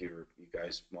 unless Mick, you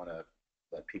guys want to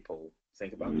let people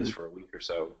think about this for a week or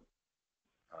so.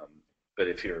 But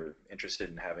if you're interested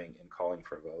in calling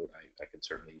for a vote, I could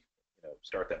certainly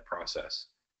start that process.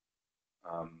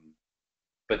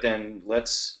 But then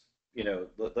let's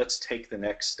take the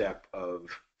next step of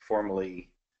formally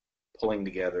pulling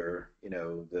together,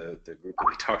 the group that we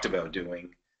talked about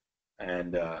doing.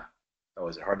 And oh,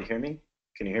 is it hard to hear me?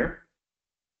 Can you hear?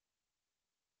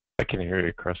 I can hear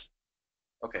you, Chris.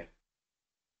 Okay.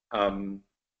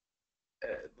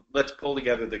 Let's pull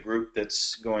together the group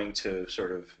that's going to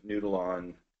sort of noodle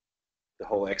on the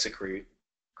whole exit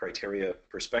criteria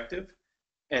perspective,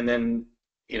 and then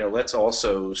let's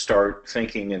also start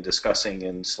thinking and discussing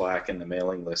in Slack and the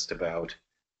mailing list about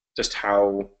just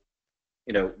how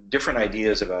different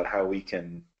ideas about how we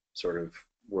can sort of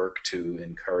work to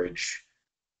encourage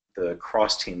the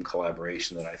cross-team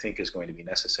collaboration that I think is going to be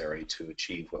necessary to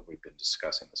achieve what we've been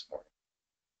discussing this morning.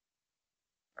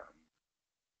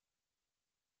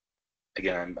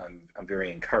 Again, I'm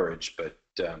very encouraged, but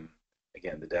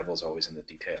again, the devil's always in the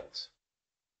details.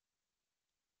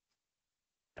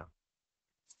 Yeah.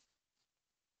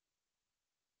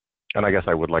 And I guess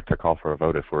I would like to call for a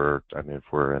vote if we're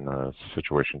in a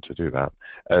situation to do that.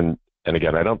 And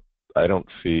again, I don't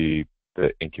see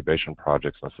the incubation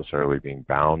projects necessarily being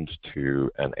bound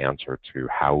to an answer to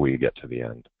how we get to the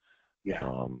end.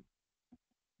 Yeah.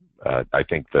 I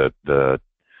think that the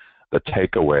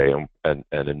takeaway, and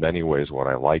in many ways what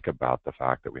I like about the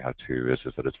fact that we had two is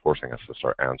that it's forcing us to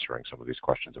start answering some of these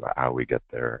questions about how we get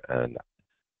there and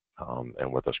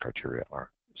what those criteria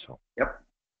are. So. Yep,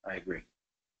 I agree.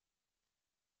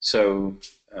 So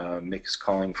Mick's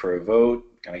calling for a vote.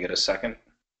 Can I get a second?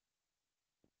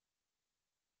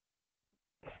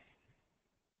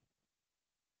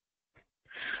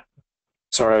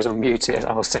 Sorry, I was on mute.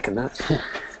 I'll second that.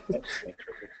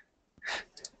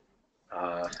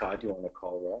 Todd, do you want to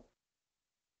call roll?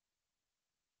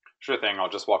 Sure thing. I'll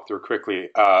just walk through quickly.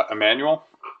 Emmanuel?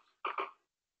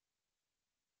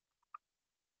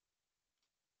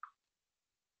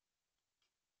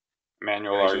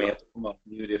 Emmanuel, are you? You may have to come off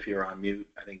mute if you're on mute.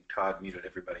 I think Todd muted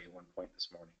everybody at one point this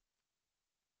morning.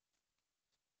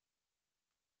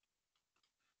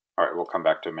 All right, we'll come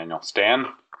back to Emmanuel. Stan?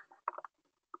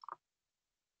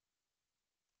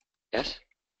 Yes.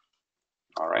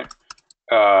 All right.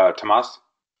 Tomas?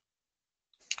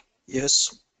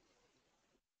 Yes.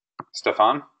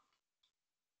 Stefan?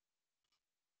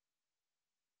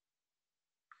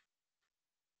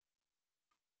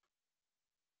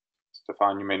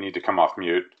 Stefan, you may need to come off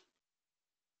mute.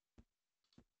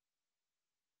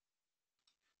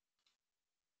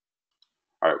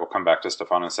 All right, we'll come back to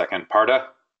Stefan in a second. Parda?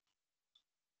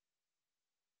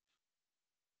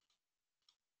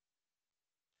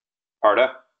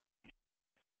 Parda?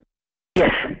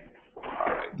 Yes. All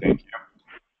right, thank you.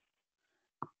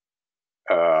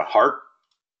 Hart?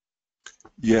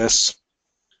 Yes.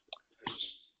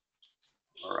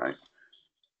 All right.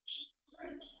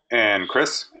 And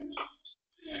Chris?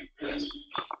 Yes.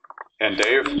 And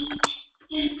Dave?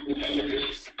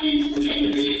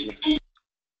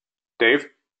 Dave?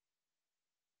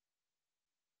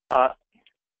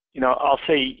 I'll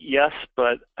say yes,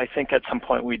 but I think at some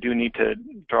point we do need to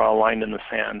draw a line in the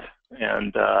sand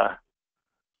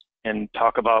and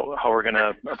talk about how we're going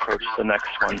to approach the next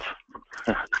ones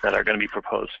that are going to be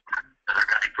proposed.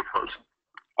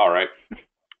 All right.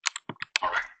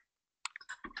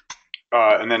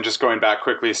 And then just going back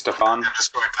quickly, Stefan?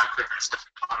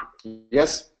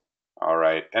 Yes. All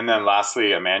right. And then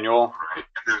lastly, Emmanuel?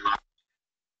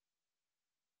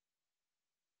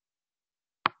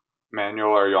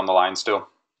 Emmanuel, are you on the line still?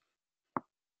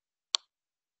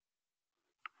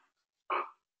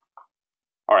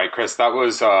 All right, Chris, that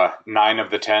was 9 of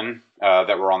the 10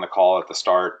 that were on the call at the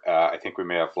start. I think we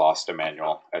may have lost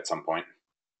Emmanuel at some point.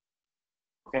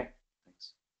 Okay,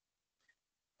 thanks.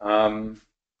 All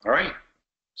right,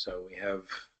 so we have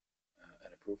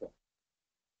an approval.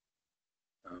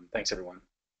 Thanks, everyone.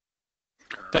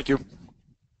 Thank you.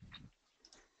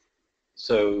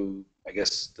 So I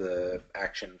guess the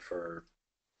action for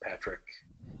Patrick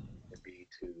would be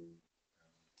to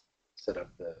set up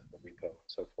the repo and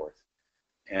so forth.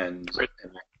 And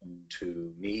an action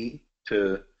to me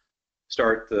to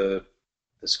start the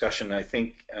discussion. I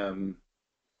think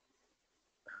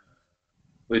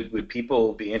would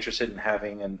people be interested in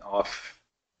having an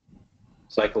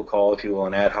off-cycle call, if you will,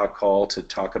 an ad hoc call to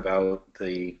talk about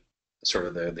the sort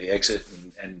of the exit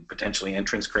and potentially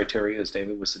entrance criteria, as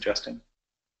David was suggesting?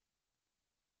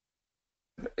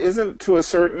 Isn't, to a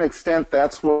certain extent,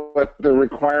 that's what the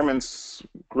requirements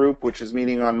group, which is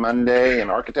meeting on Monday,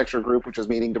 and architecture group, which is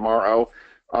meeting tomorrow,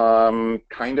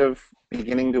 kind of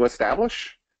beginning to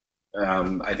establish?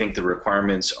 I think the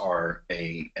requirements are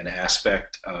an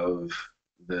aspect of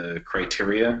the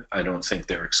criteria. I don't think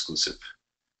they're exclusive.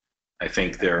 I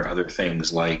think there are other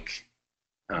things like,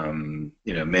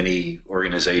 many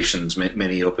organizations,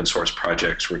 many open source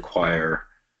projects require,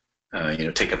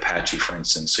 take Apache for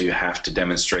instance. So you have to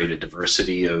demonstrate a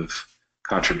diversity of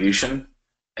contribution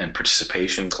and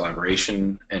participation,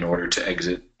 collaboration in order to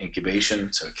exit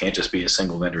incubation. So it can't just be a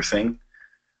single vendor thing.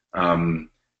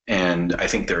 And I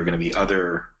think there are going to be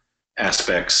other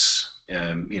aspects,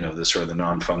 the sort of the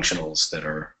non-functionals that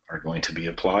are going to be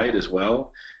applied as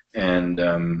well. And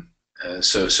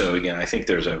so again, I think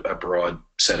there's a broad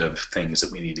set of things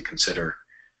that we need to consider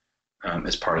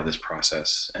as part of this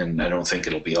process. And I don't think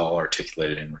it'll be all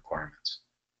articulated in requirements.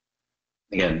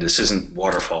 Again, this isn't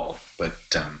waterfall, but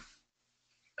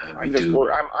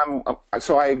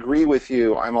so I agree with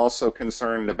you. I'm also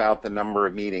concerned about the number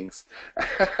of meetings.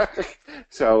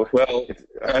 So well,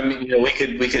 I mean, we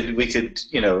could,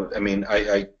 I mean,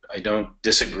 I don't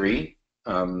disagree,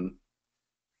 but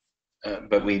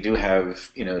we do have,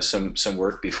 some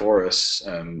work before us.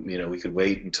 We could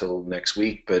wait until next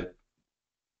week, but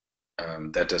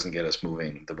that doesn't get us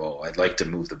moving the ball. I'd like to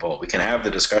move the ball. We can have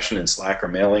the discussion in Slack or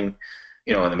mailing,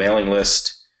 on the mailing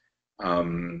list.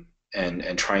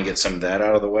 And try and get some of that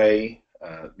out of the way.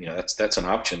 That's an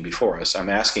option before us. I'm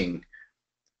asking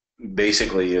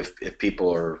basically if people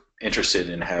are interested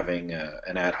in having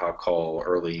an ad hoc call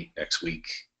early next week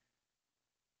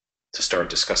to start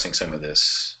discussing some of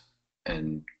this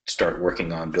and start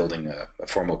working on building a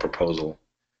formal proposal.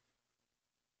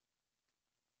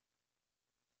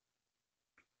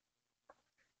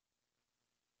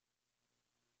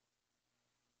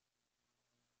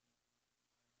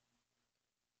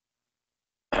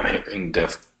 I'm hearing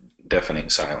deafening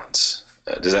silence.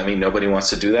 Does that mean nobody wants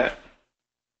to do that?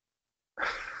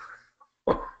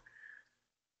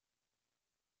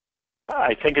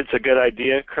 I think it's a good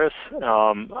idea, Chris.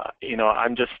 I'm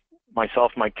just,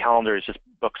 myself, my calendar is just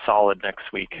booked solid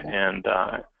next week, and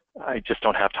I just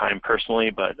don't have time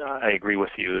personally, but I agree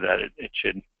with you that it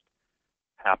should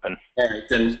happen. All right,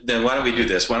 then why don't we do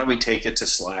this? Why don't we take it to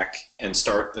Slack and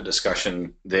start the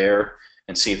discussion there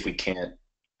and see if we can't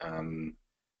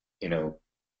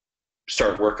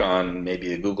start work on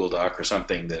maybe a Google Doc or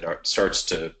something that starts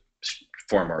to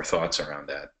form our thoughts around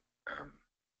that.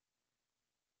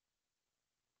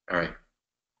 All right,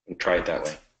 we'll try it that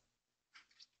way.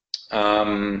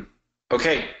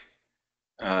 Okay,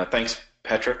 thanks,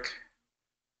 Patrick.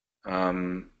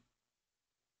 And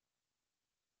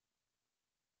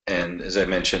as I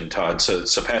mentioned, Todd, so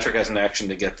Patrick has an action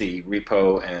to get the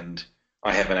repo, and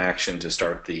I have an action to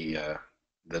start the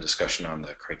discussion on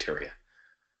the criteria.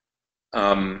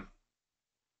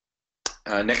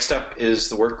 Next up is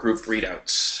the work group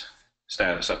readouts,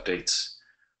 status updates.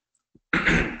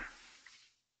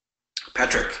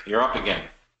 Patrick, you're up again.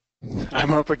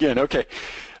 I'm up again. Okay.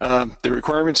 The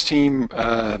requirements team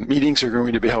meetings are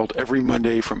going to be held every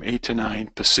Monday from 8 to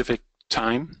 9 Pacific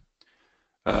time.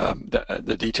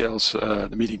 The details,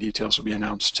 the meeting details will be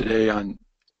announced today on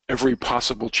every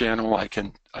possible channel I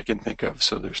can think of,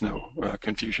 so there's no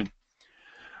confusion.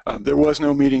 There was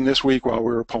no meeting this week while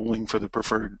we were polling for the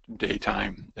preferred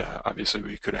daytime. Obviously,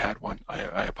 we could have had one.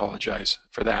 I apologize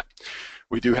for that.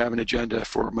 We do have an agenda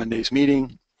for Monday's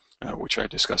meeting, which I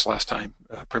discussed last time.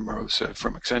 Primrose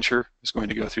from Accenture is going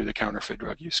to go through the counterfeit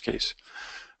drug use case.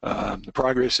 The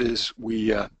progress is,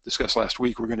 we discussed last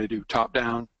week, we're going to do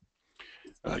top-down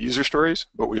user stories,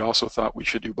 but we also thought we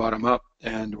should do bottom-up,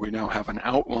 and we now have an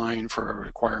outline for our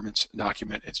requirements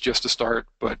document. It's just a start,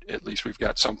 but at least we've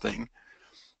got something.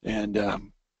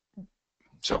 And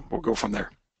so we'll go from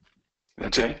there.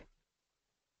 That's okay. It.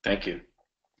 Thank you.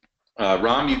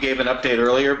 Ram, you gave an update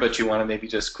earlier, but you want to maybe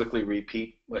just quickly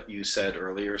repeat what you said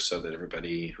earlier so that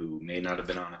everybody who may not have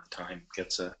been on at the time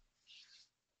gets a...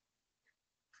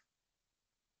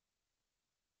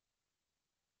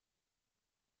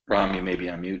 Ram, you may be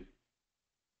on mute.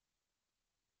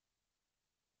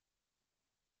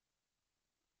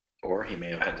 Or he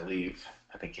may have had to leave.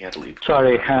 I think he had to leave.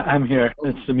 Sorry, I'm here.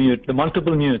 It's the mute, the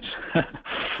multiple mutes.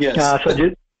 Yes. So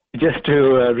just to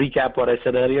recap what I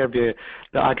said earlier, the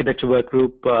architecture work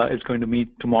group is going to meet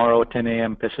tomorrow at 10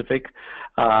 a.m. Pacific.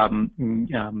 I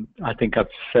think I've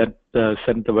sent the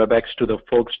WebEx to the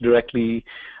folks directly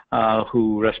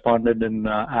who responded, and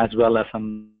as well as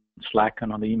on Slack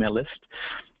and on the email list.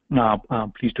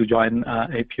 Please do join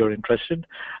if you're interested.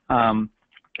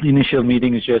 Initial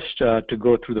meeting is just to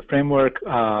go through the framework,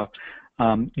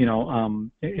 in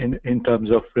terms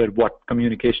of what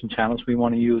communication channels we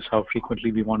want to use, how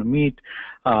frequently we want to meet,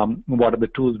 what are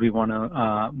the tools we want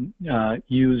to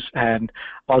use, and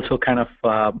also kind of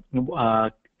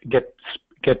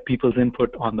get people's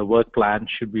input on the work plan?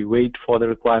 Should we wait for the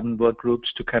requirement work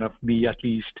groups to kind of be at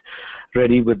least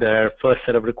ready with their first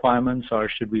set of requirements, or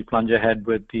should we plunge ahead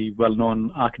with the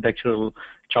well-known architectural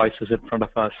choices in front of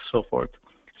us, so forth?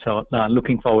 So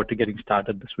looking forward to getting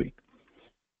started this week.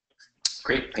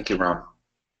 Great, thank you, Ram.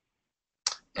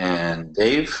 And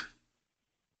Dave?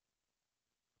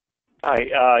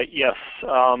 Hi, yes.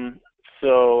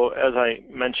 So as I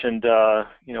mentioned,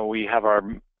 we have our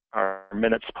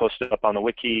minutes posted up on the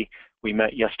wiki. We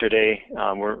met yesterday.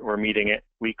 We're meeting it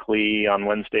weekly on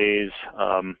Wednesdays,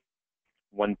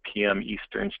 1 p.m.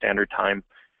 Eastern Standard Time.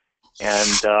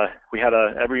 And we had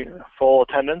every full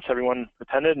attendance. Everyone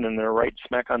attended and they're right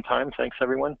smack on time. Thanks,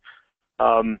 everyone.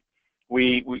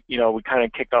 We kind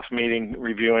of kicked off the meeting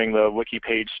reviewing the wiki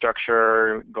page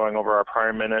structure, going over our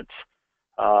prior minutes.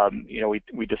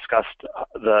 We discussed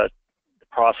the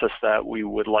process that we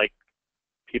would like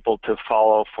people to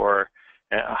follow for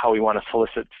how we want to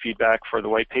solicit feedback for the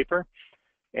white paper.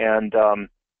 And,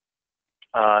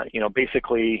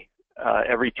 basically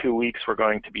every 2 weeks we're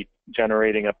going to be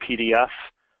generating a PDF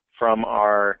from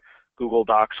our Google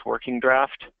Docs working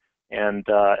draft and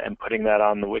putting that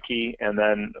on the wiki. And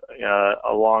then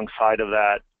alongside of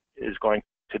that is going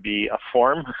to be a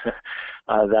form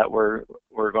that we're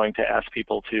going to ask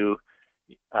people to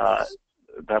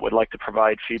that would like to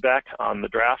provide feedback on the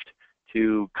draft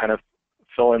to kind of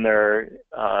fill in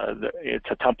it's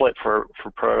a template for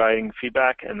providing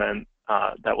feedback, and then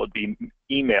that would be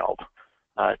emailed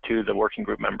to the working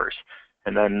group members.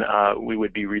 And then we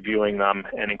would be reviewing them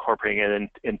and incorporating it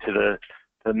into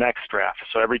the next draft.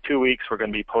 So every 2 weeks we're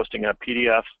going to be posting a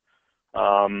PDF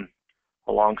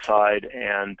alongside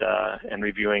and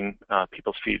reviewing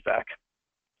people's feedback.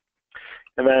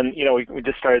 And then, we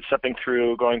just started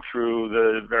going through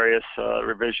the various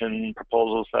revision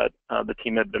proposals that the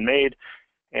team had been made.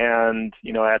 And,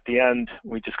 at the end,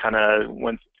 we just kind of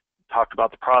talked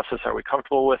about the process. Are we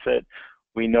comfortable with it?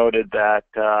 We noted that,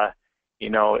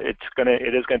 it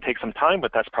is going to take some time,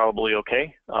 but that's probably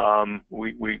okay.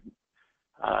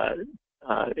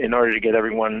 In order to get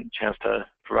everyone a chance to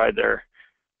provide their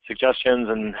suggestions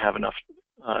and have enough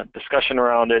discussion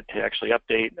around it to actually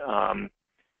update,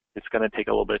 it's going to take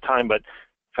a little bit of time, but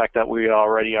the fact that we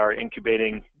already are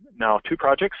incubating now 2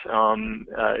 projects,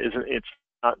 it's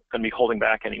not going to be holding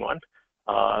back anyone.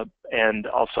 And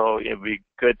also, it would be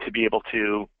good to be able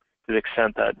to the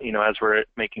extent that, as we're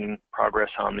making progress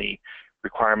on the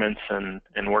requirements and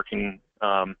working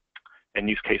and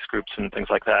use case groups and things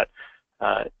like that,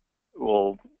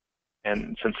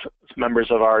 and since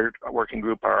members of our working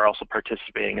group are also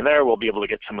participating in there, we'll be able to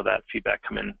get some of that feedback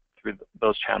come in through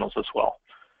those channels as well.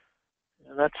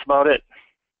 And that's about it.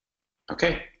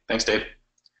 Okay, thanks, Dave.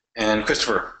 And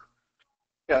Christopher?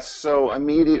 Yes, so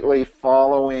immediately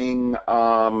following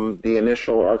the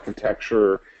initial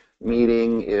architecture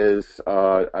meeting is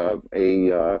call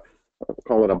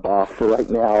it a BOF for right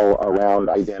now around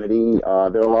identity. There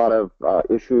are a lot of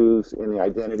issues in the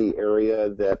identity area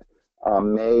that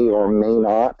may or may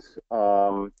not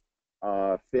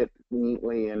fit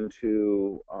neatly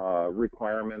into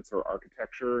requirements or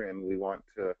architecture, and we want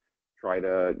to try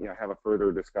to have a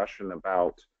further discussion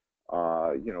about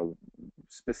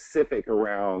specific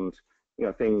around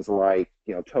things like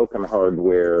token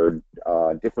hardware,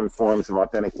 different forms of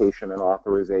authentication and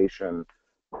authorization,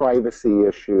 privacy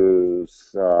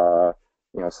issues,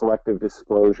 selective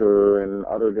disclosure, and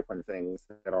other different things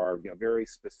that are very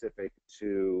specific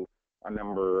to a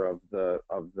number of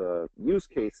the use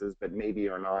cases, but maybe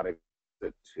are not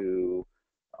explicit to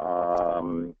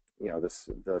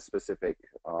the specific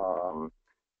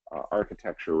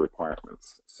architecture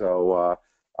requirements. So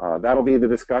that'll be the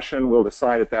discussion. We'll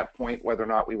decide at that point whether or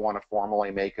not we want to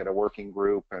formally make it a working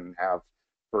group and have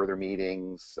further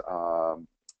meetings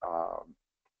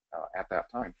at that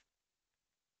time.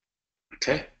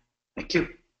 Okay, thank you.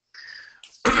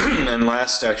 And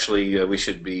last, actually, we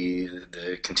should be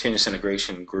the continuous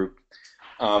integration group.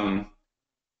 I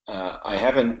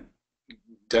haven't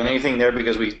done anything there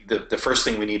because the first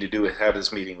thing we need to do is have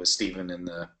this meeting with Stephen and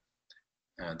the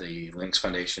Linux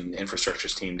Foundation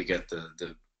infrastructures team to get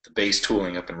the base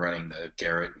tooling up and running, the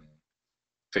Garrett, and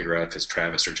figure out if it's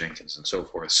Travis or Jenkins and so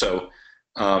forth. So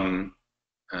I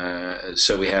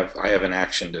have an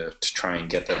action to try and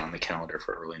get that on the calendar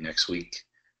for early next week,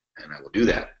 and I will do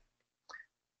that.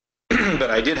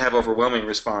 But I did have overwhelming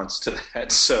response to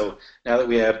that, so now that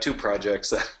we have 2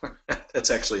 projects, that's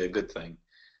actually a good thing.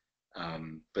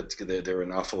 But there were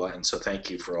an awful lot, and so thank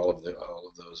you for all of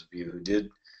those of you who did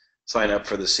sign up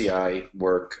for the CI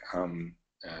work.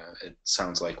 It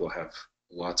sounds like we'll have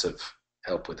lots of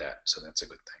help with that, so that's a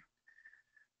good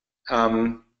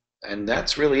thing. And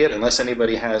that's really it. Unless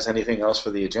anybody has anything else for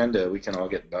the agenda, we can all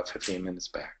get about 15 minutes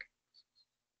back.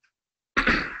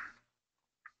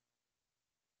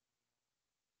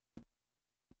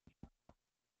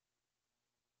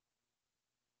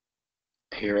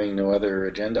 Hearing no other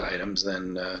agenda items,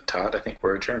 then Todd, I think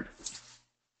we're adjourned.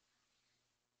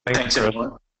 Thanks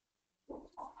everyone.